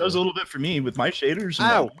 stupid. Does a little bit for me with my shaders. And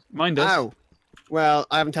Ow! Mine does. Ow! Well,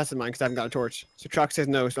 I haven't tested mine because I haven't got a torch. So Trox says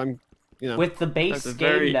no, so I'm, With the base That's a game,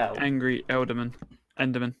 very no. angry Enderman.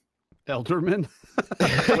 Elderman.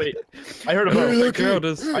 Wait, I heard a Hey, boat. look,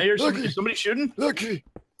 elders. I hear somebody shooting. Lucky.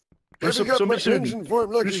 There's Let me get my somebody shooting. engine for him,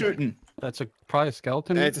 Who's Lucky. shooting? That's probably a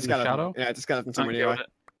skeleton it's a in the skeleton. shadow. Yeah, it's a skeleton I somewhere killed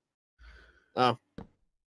nearby. it.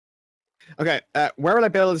 Okay, where will I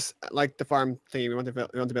build like the farm thingy we want to build?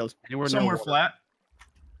 Anywhere near Somewhere water. flat.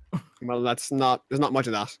 Well, there's not much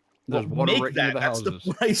of that. There's Well, water make right that. near the That's houses.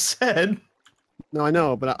 what I said. No, I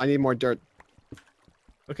know, but I need more dirt.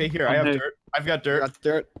 Okay, here Oh, I have no. dirt. I've got I dirt. got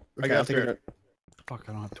dirt. I Okay, got I'll take your dirt. dirt. Fuck,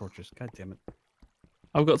 I don't have torches. God damn it.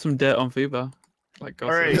 I've got some dirt on FUBAR. Like God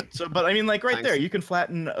All said. right. So, but I mean, like right Thanks. there, you can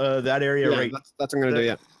flatten that area Yeah, right, that's what I'm gonna do.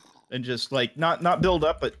 Yeah. and just like not build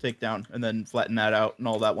up, but take down, and then flatten that out and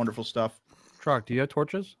all that wonderful stuff. Troc, do you have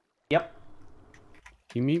torches? Yep.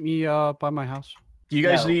 Can you meet me by my house? Do you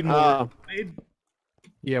guys No. need more? made?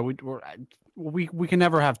 Yeah, we can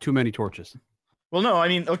never have too many torches. Well, no. I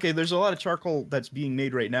mean, okay. There's a lot of charcoal that's being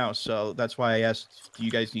made right now, so that's why I asked. Do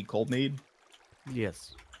you guys need coal made?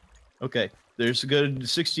 Yes. Okay. There's a good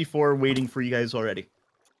 64 waiting for you guys already.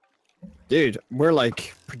 Dude, we're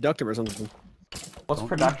like productive or something. What's Don't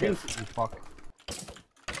productive? jinx it, you fuck.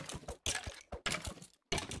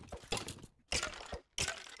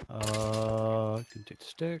 Can take the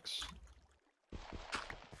sticks.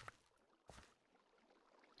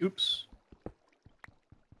 Oops.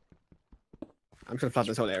 I'm just gonna flatten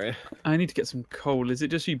this whole area. I need to get some coal. Is it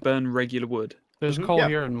just you burn regular wood? There's Mhm. coal Yeah.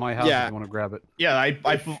 here in my house Yeah. if you want to grab it. Yeah,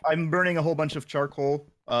 I'm burning a whole bunch of charcoal.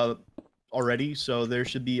 already, so there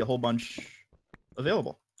should be a whole bunch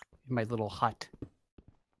available. My little hut.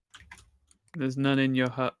 There's none in your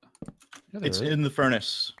hut. Yeah, there It's is. in the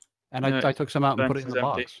furnace. And No, I took some out and put it in furnace the is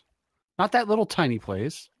empty. box. Not that little tiny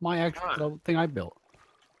place. My actual the thing I built.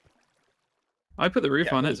 I put the roof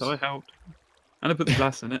Yeah, on it it, so is. I helped. And I put the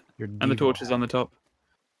glass in it, Your and the Devo torches hat. on the top.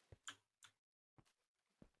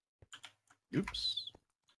 Oops.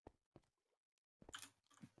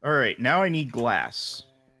 All right, now I need glass.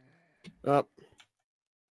 Oh,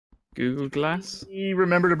 Google Glass. You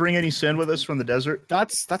remember to bring any sand with us from the desert?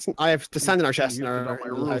 that's. I have the sand in our chest in Use it our, on my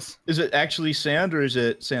little roof. house. Is it actually sand or is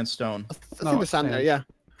it sandstone? I No, think the it's sand there. sand. Yeah.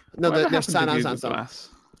 No, Whatever there's happened to sand and Google sandstone. Glass?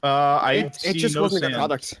 I It see just no wasn't a sand. good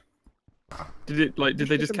product. Did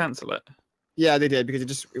they just cancel it? Yeah, they did because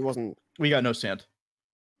it wasn't. We got no sand.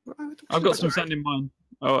 I've got some sand in mine.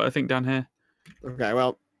 Oh, I think down here. Okay,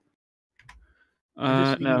 well,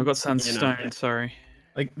 just No, I've need- got sandstone. okay. Sorry.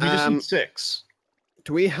 Like we just Um, need 6.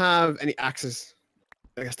 do we have any axes?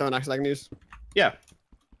 Like a stone axe I can use? Yeah.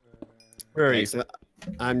 Where are Okay, you? so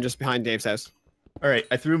I'm just behind Dave's house. All right,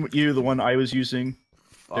 I threw you the one I was using.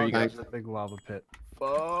 There you Fuck, go. there's a big lava pit.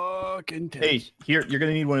 Fucking Hey, here you're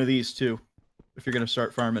gonna need one of these too, if you're gonna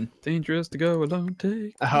start farming. Dangerous to go alone.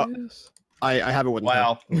 Take this. I have a wooden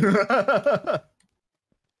Wow.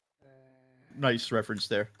 Nice reference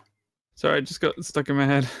there. Sorry, I just got stuck in my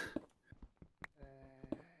head.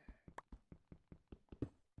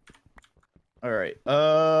 All right.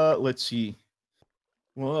 Let's see.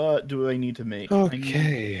 What do I need to make? I need-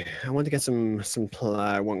 Okay, I want to get some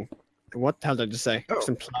plowing. What the hell did I just say? Oh.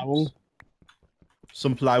 Some plowing?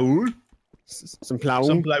 Some plywood. Some plowing?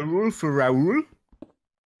 Some plywood for Raoul.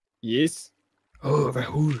 Yes. Oh,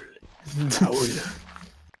 Rahul.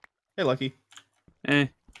 Hey, Lucky. Eh.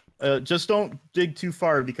 Just don't dig too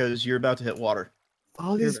far because you're about to hit water.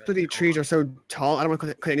 All these bloody trees are so tall. I don't want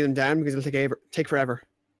to cut any of them down because it'll take forever.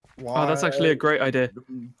 Oh, that's actually a great idea.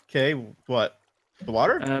 Okay. What? The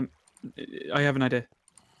water? I have an idea.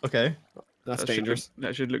 Okay. That's That should dangerous.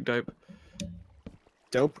 that should look dope.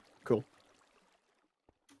 Dope. Cool.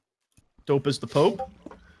 Dope as the Pope.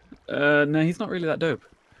 No, he's not really that dope.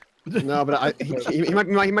 No, but he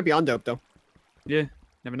might be on dope though. Yeah,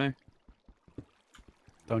 never know.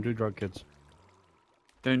 Don't do drug kids.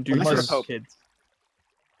 Don't do Unless you're a drugs, pope. kids.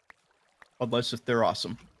 Unless if they're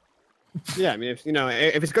awesome. Yeah, I mean, if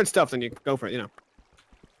it's good stuff, then you go for it. You know.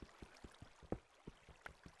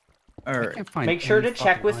 All I right. can't find Make sure any to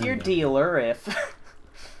check fucking with iron your there. dealer if.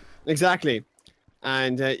 Exactly.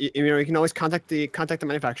 And you can always contact the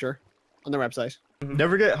manufacturer on their website.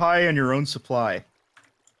 Never get high on your own supply.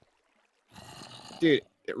 Dude,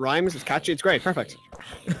 it rhymes. It's catchy. It's great. Perfect.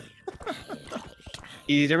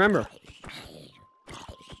 Easy to remember.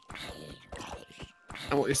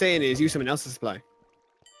 And what you're saying is use someone else's supply.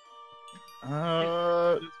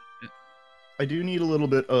 I do need a little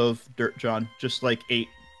bit of dirt, John. Just like 8.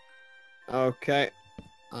 Okay,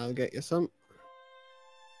 I'll get you some.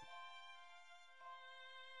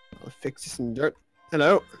 I'll fix you some dirt.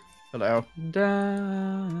 Hello. Hello.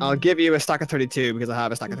 Down. I'll give you a stack of 32 because I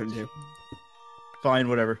have a stack of 32. Fine,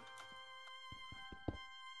 whatever.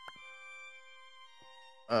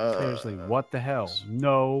 Seriously, what the hell?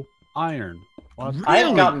 No iron. What? I have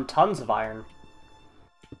Really? gotten tons of iron.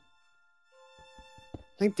 I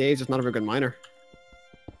think Dave's just not a very good miner.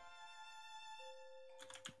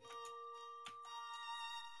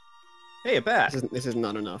 Hey, a bat. This is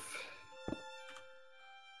not enough.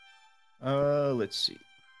 Let's see.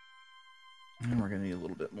 We're gonna need a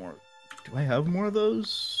little bit more. Do I have more of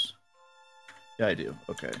those? Yeah, I do.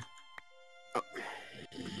 Okay. Oh.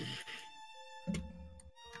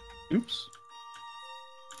 Oops.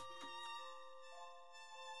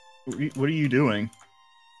 What are you doing?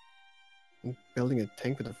 I'm building a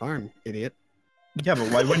tank for the farm, idiot. Yeah,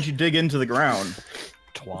 but why wouldn't you dig into the ground?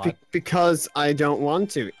 Twat. Because I don't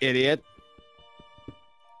want to, idiot.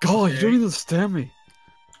 God, you don't understand me.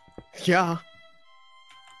 Yeah.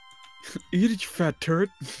 Eat it, you fat turd.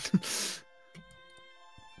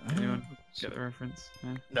 Anyone get the reference?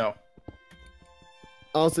 No? No.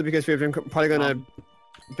 Also because I'm probably gonna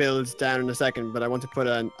build down in a second, but I want to put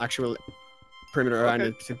an actual perimeter around Okay.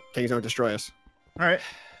 it so things don't destroy us. All right.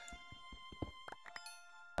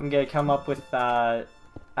 I'm gonna come up with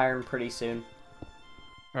iron pretty soon.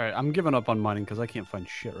 Alright, I'm giving up on mining because I can't find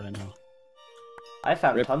shit right now. I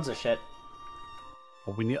found Rip. tons of shit.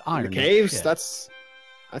 Well, we need In iron. the not caves, shit. that's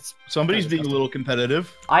Somebody's Kinda being a little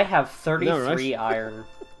competitive. I have 33 right? iron.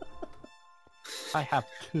 I have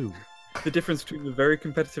 2. The difference between the very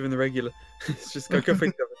competitive and the regular. It's just go think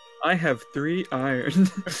of it. I have 3 iron.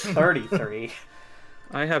 33.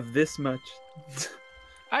 I have this much.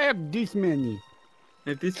 I have this many.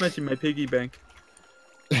 I have this much in my piggy bank.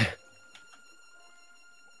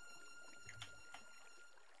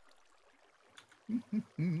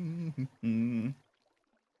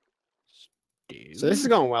 So this is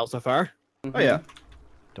going well so far. Oh yeah.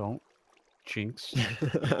 Don't jinx.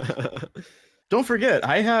 Don't forget,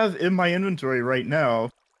 I have in my inventory right now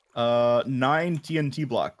 9 TNT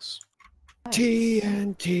blocks.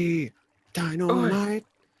 TNT, dynamite,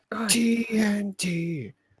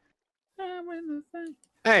 TNT.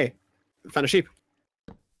 Hey, found a sheep.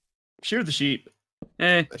 Shear the sheep.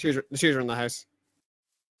 Hey, The shoes are in the house.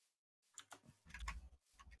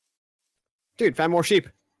 Dude, found more sheep.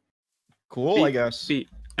 Cool, I guess. beat.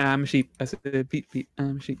 I'm a sheep. I said beat.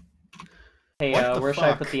 I'm a sheep. Hey, What the where should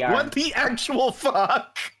I put the iron? What the actual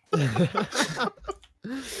fuck?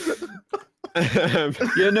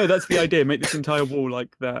 Yeah, no, that's the idea. Make this entire wall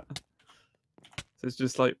like that. So it's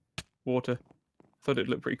just like water. Thought it'd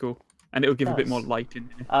look pretty cool, and it'll give a bit more light in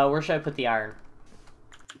here. Where should I put the iron?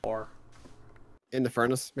 Or In the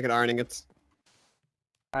furnace, make it iron ingots.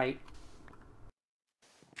 right?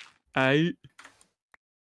 Hey,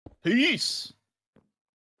 Peace.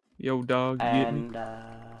 yo, dog. You get me? And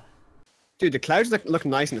Dude, the clouds look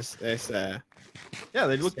nice in this. Yeah,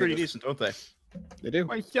 they look pretty decent, don't they? They do.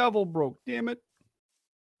 My shovel broke. Damn it.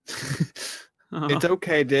 Aw. It's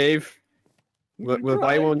okay, Dave. We'll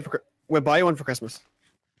buy one for we'll buy one for Christmas.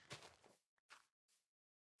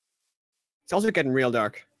 It's also getting real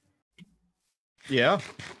dark. Yeah.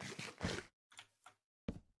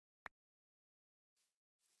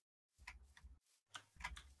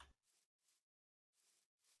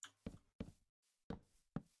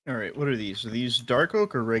 All right, what are these? Are these dark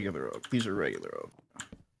oak or regular oak? These are regular oak.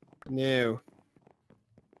 No.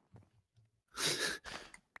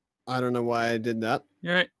 I don't know why I did that.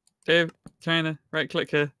 You're right, Dave. China. Right click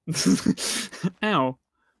here. Ow.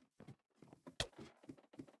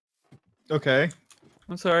 Okay.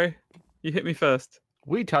 I'm sorry. You hit me first.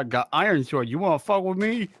 We got iron sword. You want to fuck with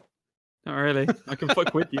me? Not really. I can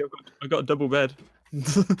fuck with you. I got a double bed.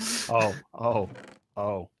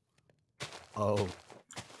 Oh.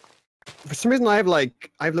 For some reason, I have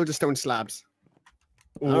loads of stone slabs.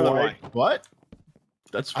 I don't know why. What?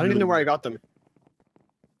 That's. I don't even know where I got them.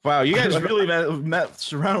 Wow, you guys really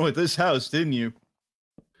messed around with this house, didn't you?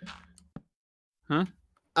 Huh? You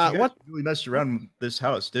guys What? really messed around with this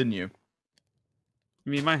house, didn't you?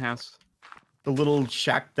 You mean my house? The little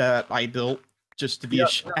shack that I built just to be a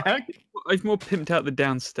shack. I've more pimped out the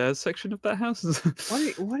downstairs section of that house.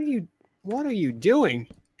 What are you doing,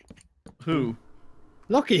 Who?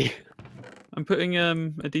 Lucky? I'm putting a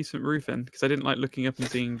decent roof in because I didn't like looking up and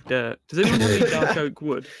seeing dirt. Does anyone have any dark oak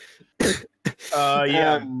wood?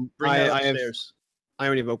 Yeah. Bring that I have. upstairs. I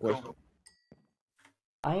only have oak wood.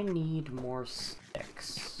 I need more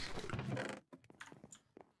sticks.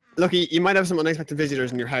 Lucky, you might have some unexpected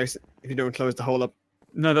visitors in your house if you don't close the hole up.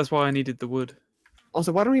 No, that's why I needed the wood.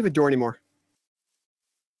 Also, why don't we have a door anymore?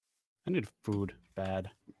 I need food. Bad.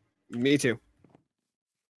 Me too.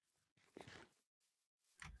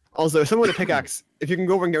 Also, someone with a pickaxe, if you can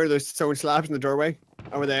go over and get rid of those stone slabs in the doorway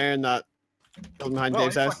over there in that building behind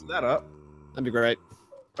Dave's I house, fucked that up. that'd be great.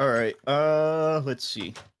 All right. Let's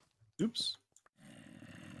see. Oops.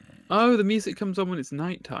 Oh, the music comes on when it's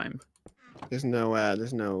nighttime. There's no.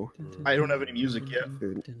 I don't have any music yet.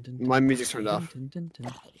 My music's turned off.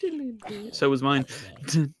 So was mine.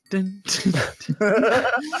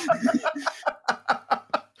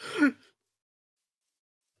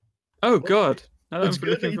 Oh God! Now that It's I'm good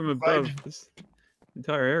looking that from you above, find- this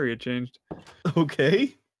entire area changed.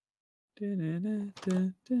 Okay. So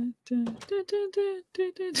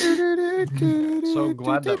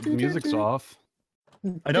glad that music's off.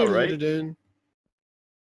 I know, right? It's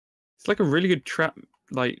like a really good trap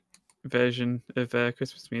like version of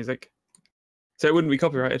Christmas music, so it wouldn't be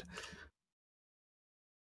copyrighted.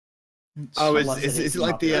 Oh, Unless is it it is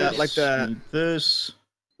like the Need this.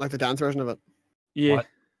 dance version of it? Yeah, What?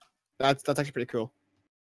 That's actually pretty cool.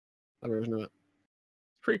 That version of it. it's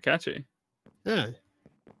pretty catchy. Yeah.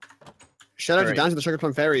 Shout out to Alright. Dance of the Sugar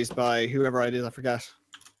Plum Fairies by whoever it is, I forget.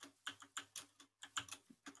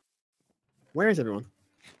 Where is everyone?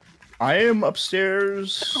 I am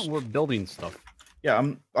upstairs. Oh, we're building stuff. Yeah,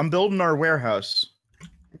 I'm building our warehouse.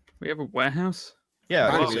 We have a warehouse. Yeah,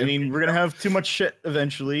 Nice. I mean we're gonna have too much shit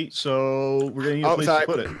eventually, so we're gonna need a Oh, place sorry.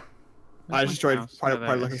 to put it. I Where's my destroyed house? part Oh, of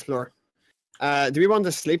there it Lucky is. Explorer. Do we want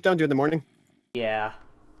to sleep down during the morning? Yeah.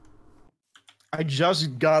 I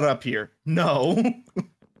just got up here. No.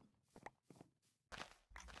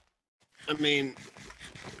 I mean,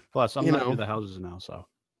 Plus, I'm You not know. near the houses now, so.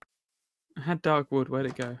 I had dark wood. Where'd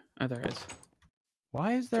it go? Oh, there it is.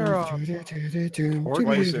 Why is there a port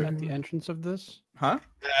Why is there- at the entrance of this? Huh?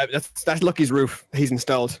 That's Lucky's roof. He's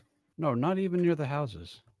installed. No, not even near the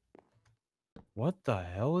houses. What the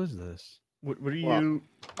hell is this? What are you?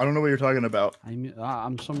 What? I don't know what you're talking about.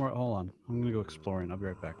 I'm somewhere. Hold on. I'm gonna go exploring. I'll be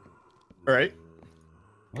right back. All right.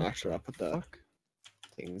 Actually, I'll put the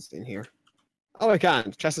things in here. Oh, I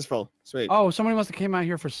can. Chest is full. Sweet. Oh, somebody must have came out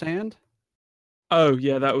here for sand. Oh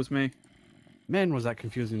yeah, that was me. Man, was that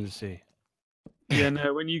confusing to see. Yeah,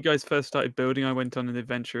 no. When you guys first started building, I went on an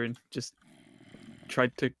adventure and just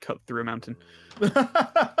tried to cut through a mountain.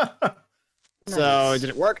 So did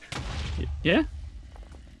it work? Yeah.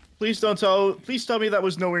 Please tell me that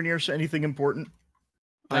was nowhere near anything important.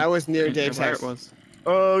 I was near Didn't know Dave's where house. it was.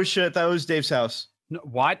 Oh shit, that was Dave's house. No,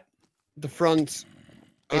 what? The front.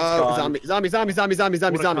 It's gone. Zombie. What a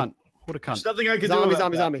cunt. What a There's cunt. nothing I can do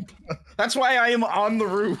about that. That's why I am on the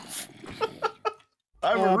roof.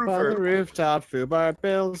 I'm a Up on the roofer. rooftop, FUBAr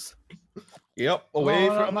bills. Yep, away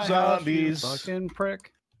Blow up from my house, zombies. you fucking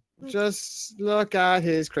prick. Just look at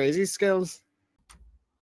his crazy skills.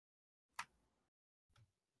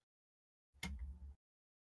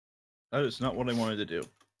 That is not what I wanted to do.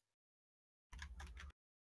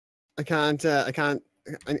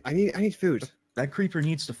 I need food. That creeper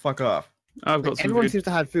needs to fuck off. I've got some Everyone food. seems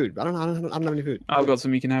to have food, but I don't have any food. I've got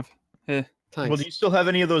some you can have. Here. Thanks. Well, do you still have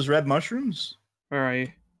any of those red mushrooms? Where are you?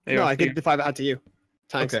 There you No, are, I here. gave the 5 I had to you.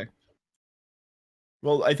 Thanks. Okay.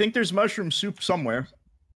 Well, I think there's mushroom soup somewhere.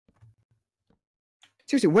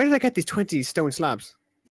 Seriously, where did I get these 20 stone slabs?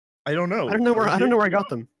 I don't know. I don't know where I got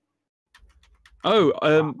them. Oh,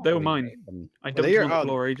 they were Wow, mine. I Well, dumped they them on are- the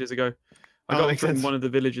floor ages ago. I Oh, got them makes from sense. one of the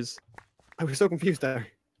villages. I was so confused there.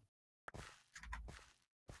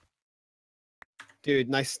 Dude,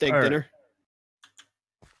 nice steak All right. dinner.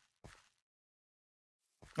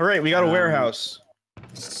 All right, we got a warehouse.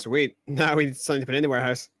 Sweet. Now we need something to put in the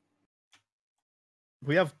warehouse.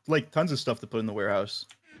 We have like tons of stuff to put in the warehouse.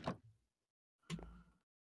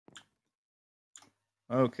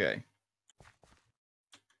 Okay.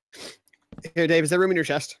 Here, Dave, is there room in your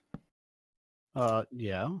chest?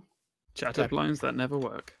 Yeah. Chat up lines that never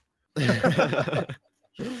work.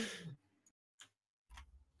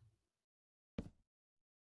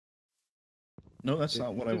 No, that's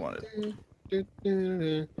not what I wanted.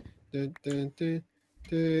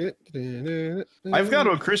 I've got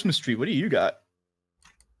a Christmas tree. What do you got?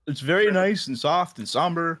 It's very nice and soft and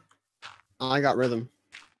somber. I got rhythm.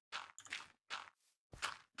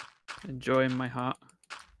 Enjoying my heart.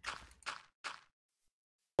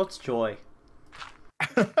 What's joy?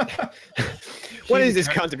 What is this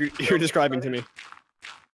concept you're describing to me?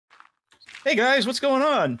 Hey guys, what's going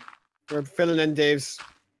on? We're filling in Dave's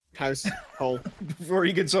house hole. Before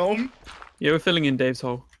he gets home? Yeah, we're filling in Dave's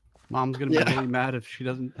hole. Mom's gonna be Yeah. really mad if she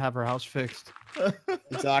doesn't have her house fixed.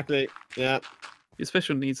 Exactly. Yeah. Your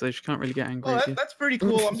special needs, though, she can't really get angry Oh, with you. that's pretty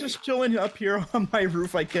cool. I'm just chilling up here on my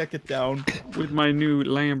roof. I can't get down. With my new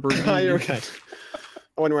Lamborghini. You're okay.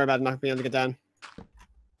 I wouldn't worry about not being able to get down.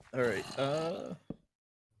 All right.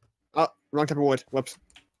 Oh, wrong type of wood. Whoops.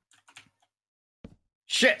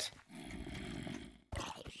 Shit.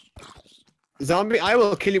 Zombie, I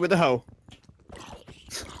will kill you with a hoe.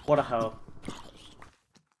 What a hoe.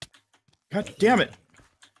 God damn it.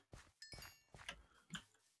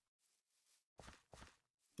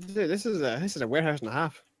 Dude, this is a warehouse and a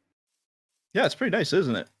half. Yeah, it's pretty nice,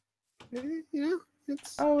 isn't it? You know,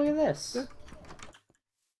 it's Oh, look at this. Yeah.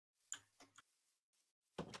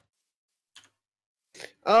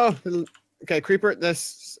 Oh, okay, creeper.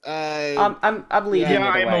 This. I'm leading Yeah, it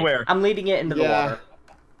away. I'm aware. I'm leading it into the Yeah.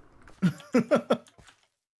 water.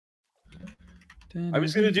 I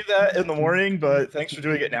was gonna do that in the morning, but thanks for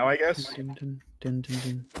doing it now, I guess. I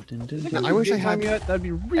wish I Daytime had. yet. That'd be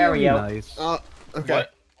There we really go. nice. Oh, okay.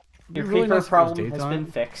 What? Your It'd be really creeper nice if it was problem has daytime.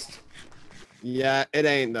 been fixed. Yeah, it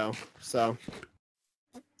ain't though. So.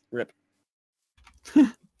 Rip.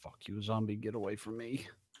 Fuck you, zombie! Get away from me.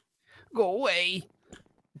 Go away.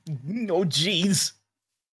 Oh, jeez.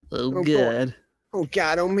 Oh, Oh, God. Oh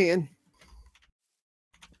God! Oh man!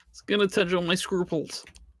 It's gonna touch on my scruples.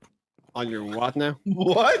 On your what now?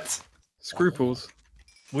 What? Scruples.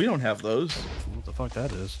 We don't have those. What the fuck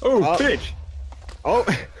that is? Oh, Oh. bitch! Oh,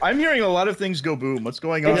 I'm hearing a lot of things go boom. What's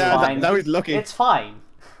going on? yeah, fine. that was lucky. It's fine.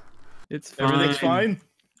 It's fine. Everything's fine?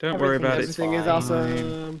 Don't worry about it. It's Everything is fine.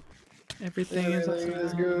 awesome. Everything is Everything is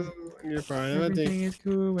awesome. good. when You're part of a Everything team. is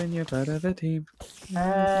cool when you're part of a team.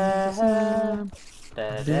 Da,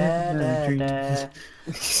 da, da, da.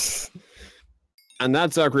 And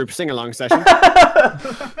that's our group sing-along session.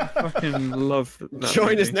 Fucking love that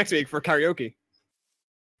Join us movie. next week for karaoke.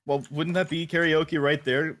 Well, wouldn't that be karaoke right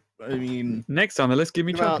there? I mean, Next on the list, give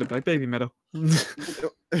me Well- chocolate by Baby Metal.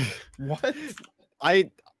 what?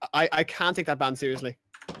 I can't take that band seriously.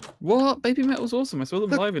 What? Baby Metal's awesome. I saw them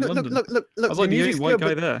Look, live in look, London. look. I was The like the only music's white good, guy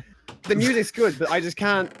but there. the music's good, but I just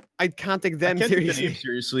can't. I can't take I them can't take the name seriously.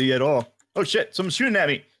 seriously at all. Oh shit! Someone's shooting at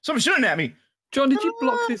me. Someone's shooting at me. John, did you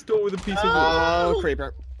block this door with a piece of wood? Oh,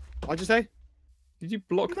 creeper! What'd you say? Did you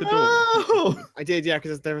block the door? No! I did, yeah,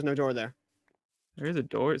 because there was no door there. There is a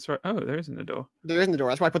door. It's right. Oh, there isn't a door. There isn't a door.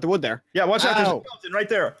 That's why I put the wood there. Yeah, watch out! There's a Ow. skeleton right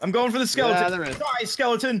there. I'm going for the skeleton. Yeah, there is. Die,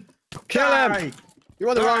 skeleton! Kill Die! him! You're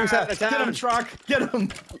on the wrong side of Get him, town. Trock! Get him!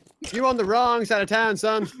 You're on the wrong side of town,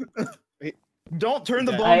 son. Don't turn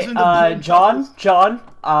the Hey, bombs Hey, into John,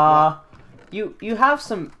 you have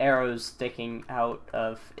some arrows sticking out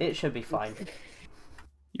of. It should be fine.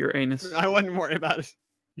 Your anus. I wouldn't worry about it.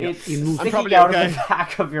 It's I'm sticking probably out okay. of the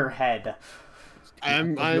back of your head.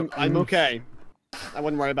 I'm okay. I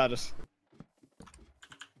wouldn't worry about it.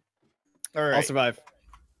 All right. I'll survive.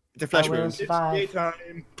 The flesh will wounds. It's survive.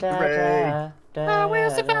 daytime. Da, Hooray. da, da, I will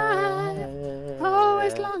survive. Oh,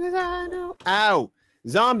 as long as I know. Ow!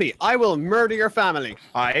 Zombie, I will murder your family.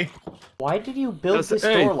 Hi. Why did you build That's, this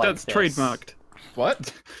hey, door like that's this? trademarked.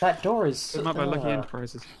 What? That door is. Trademarked by Lucky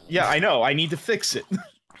Enterprises. Yeah, I know. I need to fix it.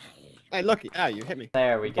 Hey, Lucky. Ah, you hit me.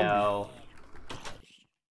 There we go.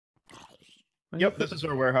 Yep, this is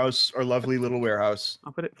our warehouse, our lovely little warehouse.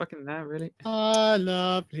 I'll put it fucking there, really. Ah,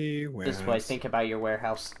 lovely This way, think about your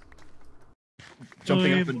warehouse.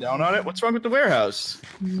 Jumping up and down on it. What's wrong with the warehouse?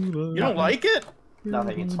 You don't like it?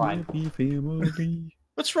 Nothing, it's fine.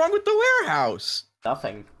 What's wrong with the warehouse?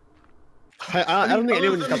 Nothing. I don't think Other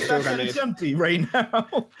anyone's than got the the fact door that it's grenade. empty right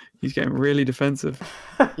now. He's getting really defensive.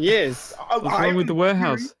 He is. What's wrong with the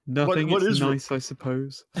warehouse? Nothing. what It's is nice, I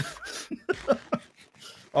suppose.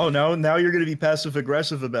 Oh no! Now you're gonna be passive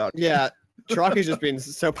aggressive about it. Yeah, Trocky's just being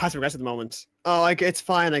so passive aggressive at the moment. Oh, like it's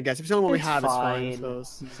fine, I guess. If it's the only one we It's have, fine. it's fine. I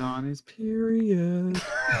suppose. He's on his period.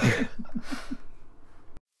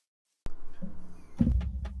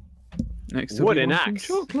 Next to Wooden axe.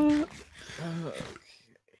 chocolate.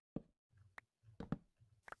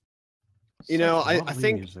 You know, I Lovely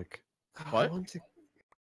think. music. What? I want to-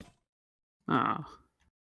 Ah,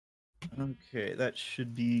 Okay, that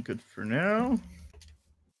should be good for now.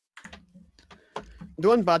 The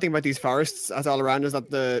one bad thing about these forests, as all around, is that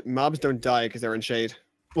the mobs don't die because they're in shade.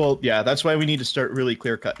 Well, yeah, that's why we need to start really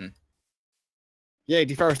clear cutting. Yay,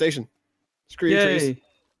 deforestation. Screw you, trees. yay!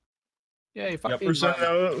 Yay, fuck Yep, me.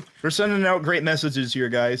 we're sending out great messages here,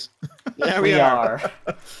 guys. Yeah, We are.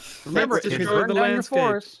 Remember, Let's kids, destroy burn the down your landscape.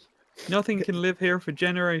 forest. Nothing can live here for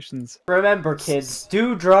generations. Remember, kids,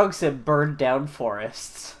 do drugs and burn down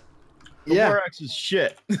forests. The Yeah. Borax is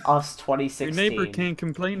shit. Us Your 2016. neighbor can't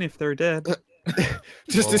complain if they're dead.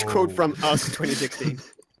 Just this quote Oh. from us, 2016.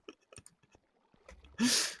 I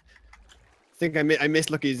think I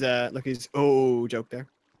missed Lucky's oh joke there.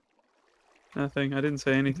 Nothing. I didn't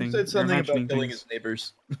say anything. He said You're something about imagining killing things. his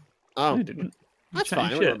neighbors. Oh, I didn't. that's chatting fine. I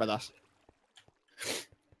shit. don't remember that.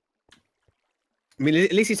 I mean,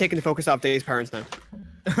 at least he's taking the focus off Dave's parents now.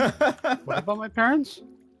 What about my parents?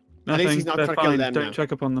 Nothing. he's not They're trying to kill fine. them Don't now.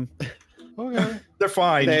 check up on them. Okay. They're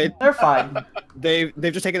fine. They're fine. They've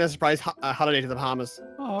just taken a surprise holiday to the Bahamas.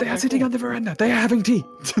 Oh, They okay, are sitting cool. on the veranda. They are having tea.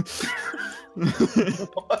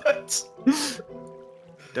 What?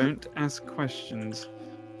 Don't ask questions.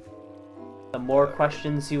 The more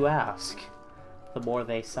questions you ask, the more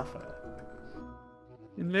they suffer.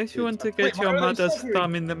 Unless you want to Wait, get why your are they mother's suffering?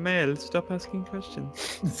 thumb in the mail, stop asking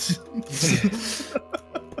questions.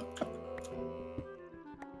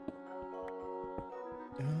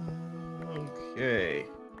 Okay.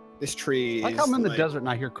 This tree. Like is I'm in the like- desert and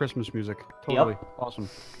I hear Christmas music. Totally awesome.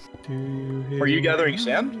 Are you gathering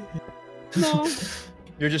sand? No,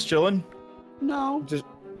 You're just chilling? no, Just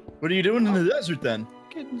What are you doing in the desert then?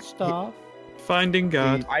 getting stuff. Finding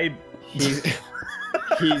God. I he's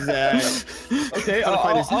okay. Gotta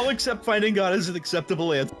find his- I'll accept finding God as an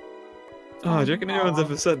acceptable answer. Oh, do you reckon anyone's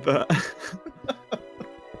ever said that?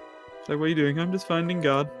 So what are you doing? I'm just finding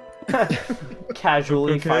God.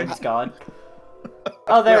 Casually Okay. finds God.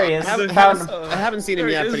 Oh, there he is. I haven't, Found him. I haven't seen him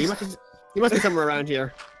There yet, he but is. he must be somewhere around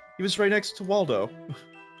here. He was right next to Waldo.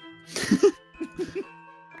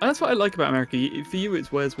 That's what I like about America. For you,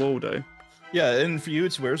 it's Where's Waldo? Yeah, and for you,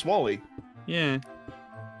 it's Where's Wally? Yeah.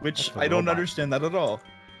 Which That's a I don't robot. understand that at all.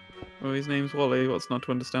 Well, his name's Wally. What's not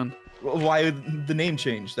to understand? Why the name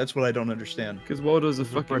changed? That's what I don't understand. Because Waldo's a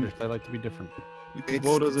They're fucking. British. They like to be different. It's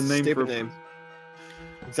Waldo's a name for stupid name.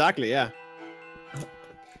 Exactly, yeah.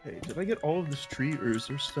 Okay, did I get all of this tree, or is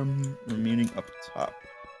there some remaining up top?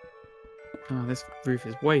 Oh, this roof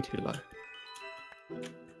is way too low.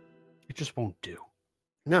 It just won't do.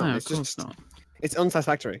 No, No, it's of course just not. it's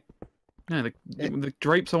unsatisfactory. No, the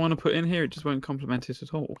drapes I want to put in here, it just won't complement it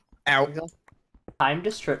at all. Ow. Time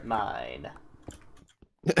to strip mine.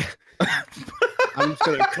 I'm just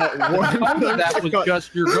gonna cut one. That was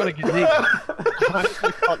just you're gonna get naked. I'm just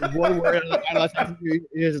gonna cut one word and I'll have to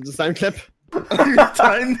use the sound clip.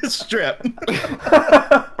 Time to strip.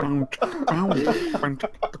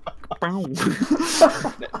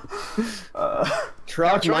 Truck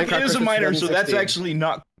Truck Minecraft is a Christmas miner, so that's 2016. actually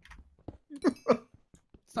not.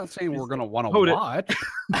 It's not saying we're gonna want to Hold it. watch.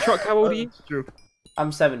 Truck, how old are you? That's true.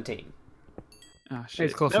 I'm 17. Ah, shit.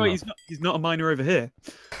 It's close No, enough. he's not a miner over here.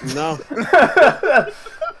 No,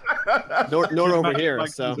 nor over here. Like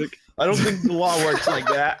So music. I don't think the law works like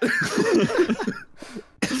that.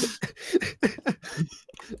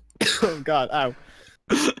 oh god, ow.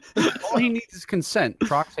 All he needs is consent.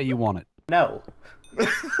 Troc, say you want it. No.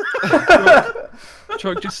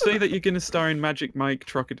 Truck, just say that you're going to star in Magic Mike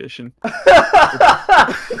Truck Edition.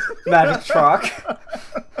 Magic Truck.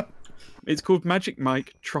 It's called Magic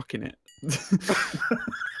Mike Truck in it.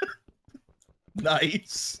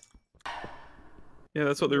 Nice. Yeah,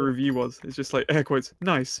 that's what the review was. It's just like air quotes.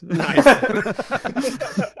 Nice. Nice.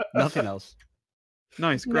 Nothing else.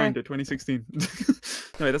 Nice. Grinder 2016.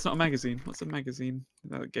 No, that's not a magazine. What's a magazine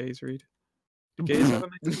that gays read? Do gays have a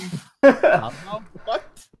magazine? What?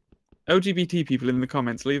 LGBT people in the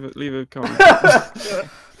comments, leave a comment.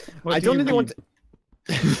 What I do don't you think they want.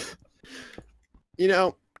 read? You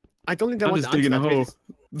know, I don't think they I'm want. just to digging a answer that, hole. please.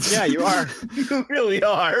 Yeah, you are. You really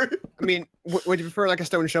are. I mean, would you prefer like a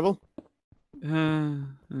stone shovel? Alright,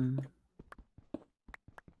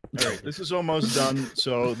 this is almost done,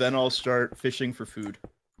 so then I'll start fishing for food.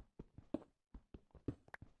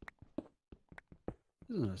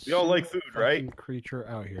 We all like food, right? Creature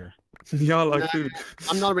out here. Y'all like Nah. food.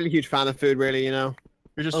 I'm not a really huge fan of food, really. You know.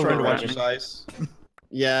 You're just trying to watch Overrated. your size.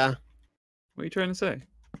 Yeah. What are you trying to say?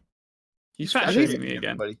 He's I fat think- shaming me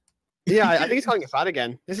again. Everybody. Yeah, I think he's calling it fat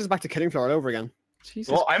again. This is back to killing floor all over again.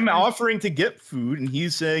 Jesus Well, I'm Christ. offering to get food, and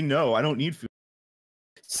he's saying no. I don't need food.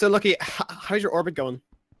 So, Lucky, how's your orbit going?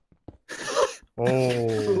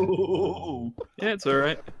 Oh. Yeah, it's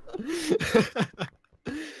alright.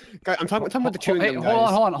 Guys, I'm talking about the tuning. Hey, them, hold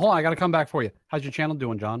guys. on. I gotta come back for you. How's your channel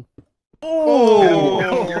doing, John?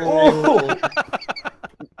 Oh.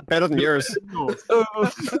 Better than yours.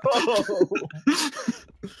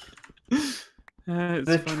 It's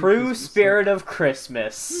The funny true Christmas. spirit of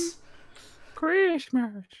Christmas.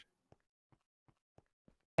 Christmas.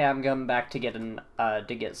 Hey, I'm coming back to get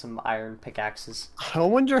some iron pickaxes. I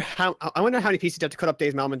wonder how many pieces you have to cut up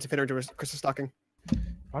Dave's Melman to fit into his Christmas stocking.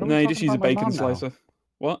 Why do we No, you talk just use a about my bacon mom now? slicer.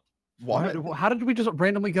 What? What? How did we just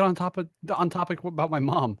randomly get on topic about my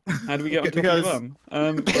mom? How do we get on top Because- of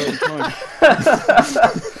your mum?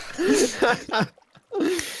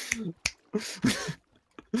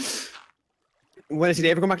 When I see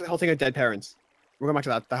Dave, we're going back to the whole thing of dead parents. We're going back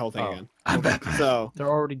to that whole thing Oh. again. So They're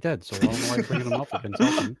already dead, so I don't know why you're bringing them up. I've been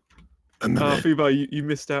talking. FUBAr, you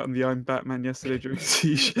missed out on the I'm Batman yesterday during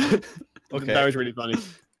Siege. Okay. that was really funny.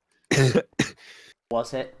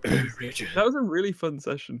 Was it? That was a really fun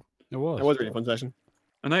session. It was. It was a really fun session.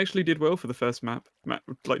 And I actually did well for the first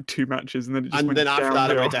like 2 matches, and then it just And went then after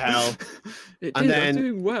that, it went to downhill. hell. It And did. then- I'm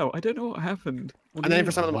doing well. I don't know what happened. What And do then you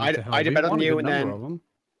for some of them, What the hell? I did We better than won a you, good and number then of them.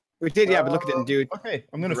 we did. Yeah, but look, it didn't do Okay,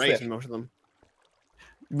 I'm gonna great fish. in most of them.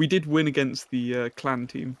 We did win against the clan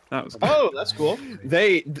team. That was Oh, that's cool.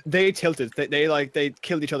 They tilted. They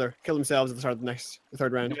killed each other, killed themselves at the start of the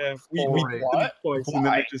third round. yeah. We Alright. did them What? twice, and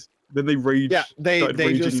then Why? then they raged. Yeah, they started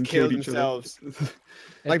raging just and killed each other. themselves.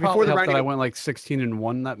 It Like, before probably the helped that round I even- went like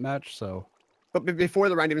 16-1 that match, so But before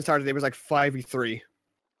the round even started, it was like 5v3.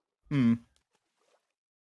 Hmm.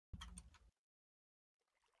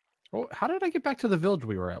 oh, how did I get back to the village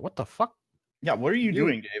we were at? What the fuck? Yeah, what are you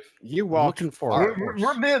doing, Dave? You I'm walked. looking for far. a horse.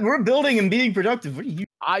 We're building and being productive. What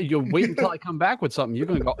are you? You wait until I come back with something. You're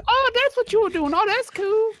gonna go, oh, that's what you were doing. Oh, that's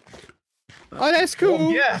cool. Oh, that's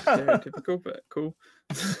cool. Yeah. Stereotypical, but cool.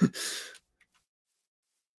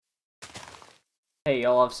 Hey,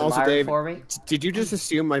 y'all have some Also, iron Dave- for me? Did you just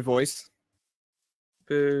assume my voice?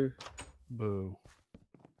 Boo. Boo.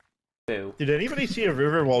 Boo. Did anybody see a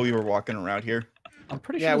river while we were walking around here? I'm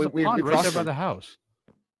pretty Yeah, sure there's we a pond right crossed there by them. the house.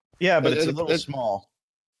 Yeah, but it's a It- little it- small.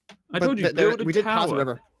 I But told you, there- build a we did pass the tower.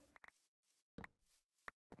 river.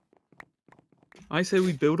 I say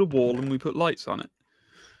we build a wall and we put lights on it.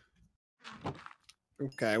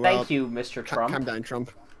 Okay, well. Thank you, Mr. Trump. Calm down,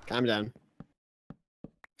 Trump. Calm down.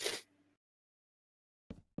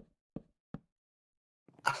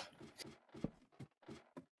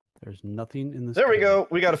 There's nothing in this. There we cave. go.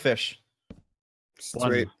 We got a fish.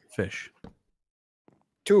 One Sweet. fish.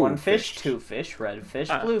 One fish, two fish, red fish,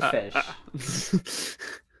 blue fish.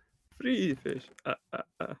 Three fish.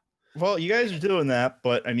 Well, you guys are doing that,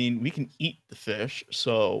 but I mean, we can eat the fish,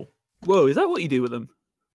 so Whoa, is that what you do with them?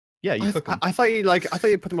 yeah, you cook them. I thought you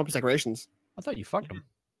put them up as decorations. I thought you fucked them.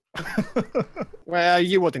 Well,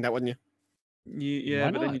 you would think that, wouldn't you? Yeah,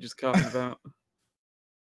 Why but then not? you just carve about.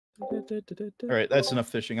 All right, that's enough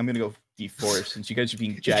fishing. I'm gonna go deforest since you guys are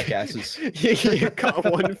being jackasses. You caught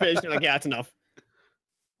one fish. You're like, yeah, that's enough.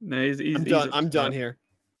 No, he's I'm done. I'm done here.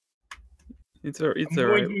 It's I'm alright.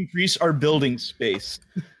 going to increase our building space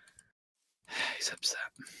He's upset.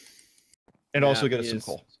 and also Yeah, get us he some is.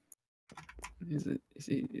 coal.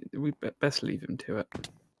 We best leave him to it.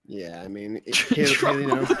 Yeah, I mean, he'll you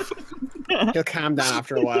know, he'll calm down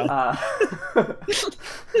after a while.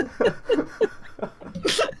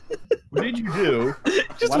 What did you do?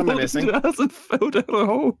 Just What am I walked missing? into the house and fell down a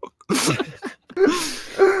hole.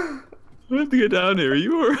 I have to go down here. Are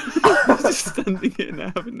you alright? Just standing here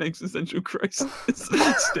now having an existential crisis,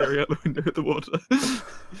 staring out the window at the water.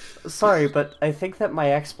 Sorry, but I think that my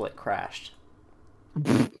XSplit crashed.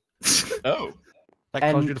 Oh, That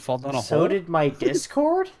And caused you to fall down a so hole? did my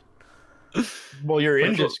Discord? well, you're in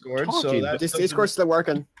That's what Discord, I'm so talking that's This Discord's still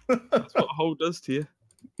working. That's what a hole does to you.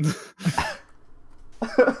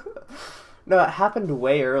 No, it happened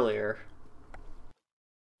way earlier.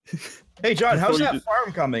 Hey, John, how's Before you that did-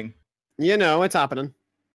 farm coming? You know, it's happening.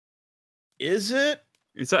 Is it?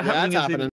 Is that Yeah, happening it's as in happening.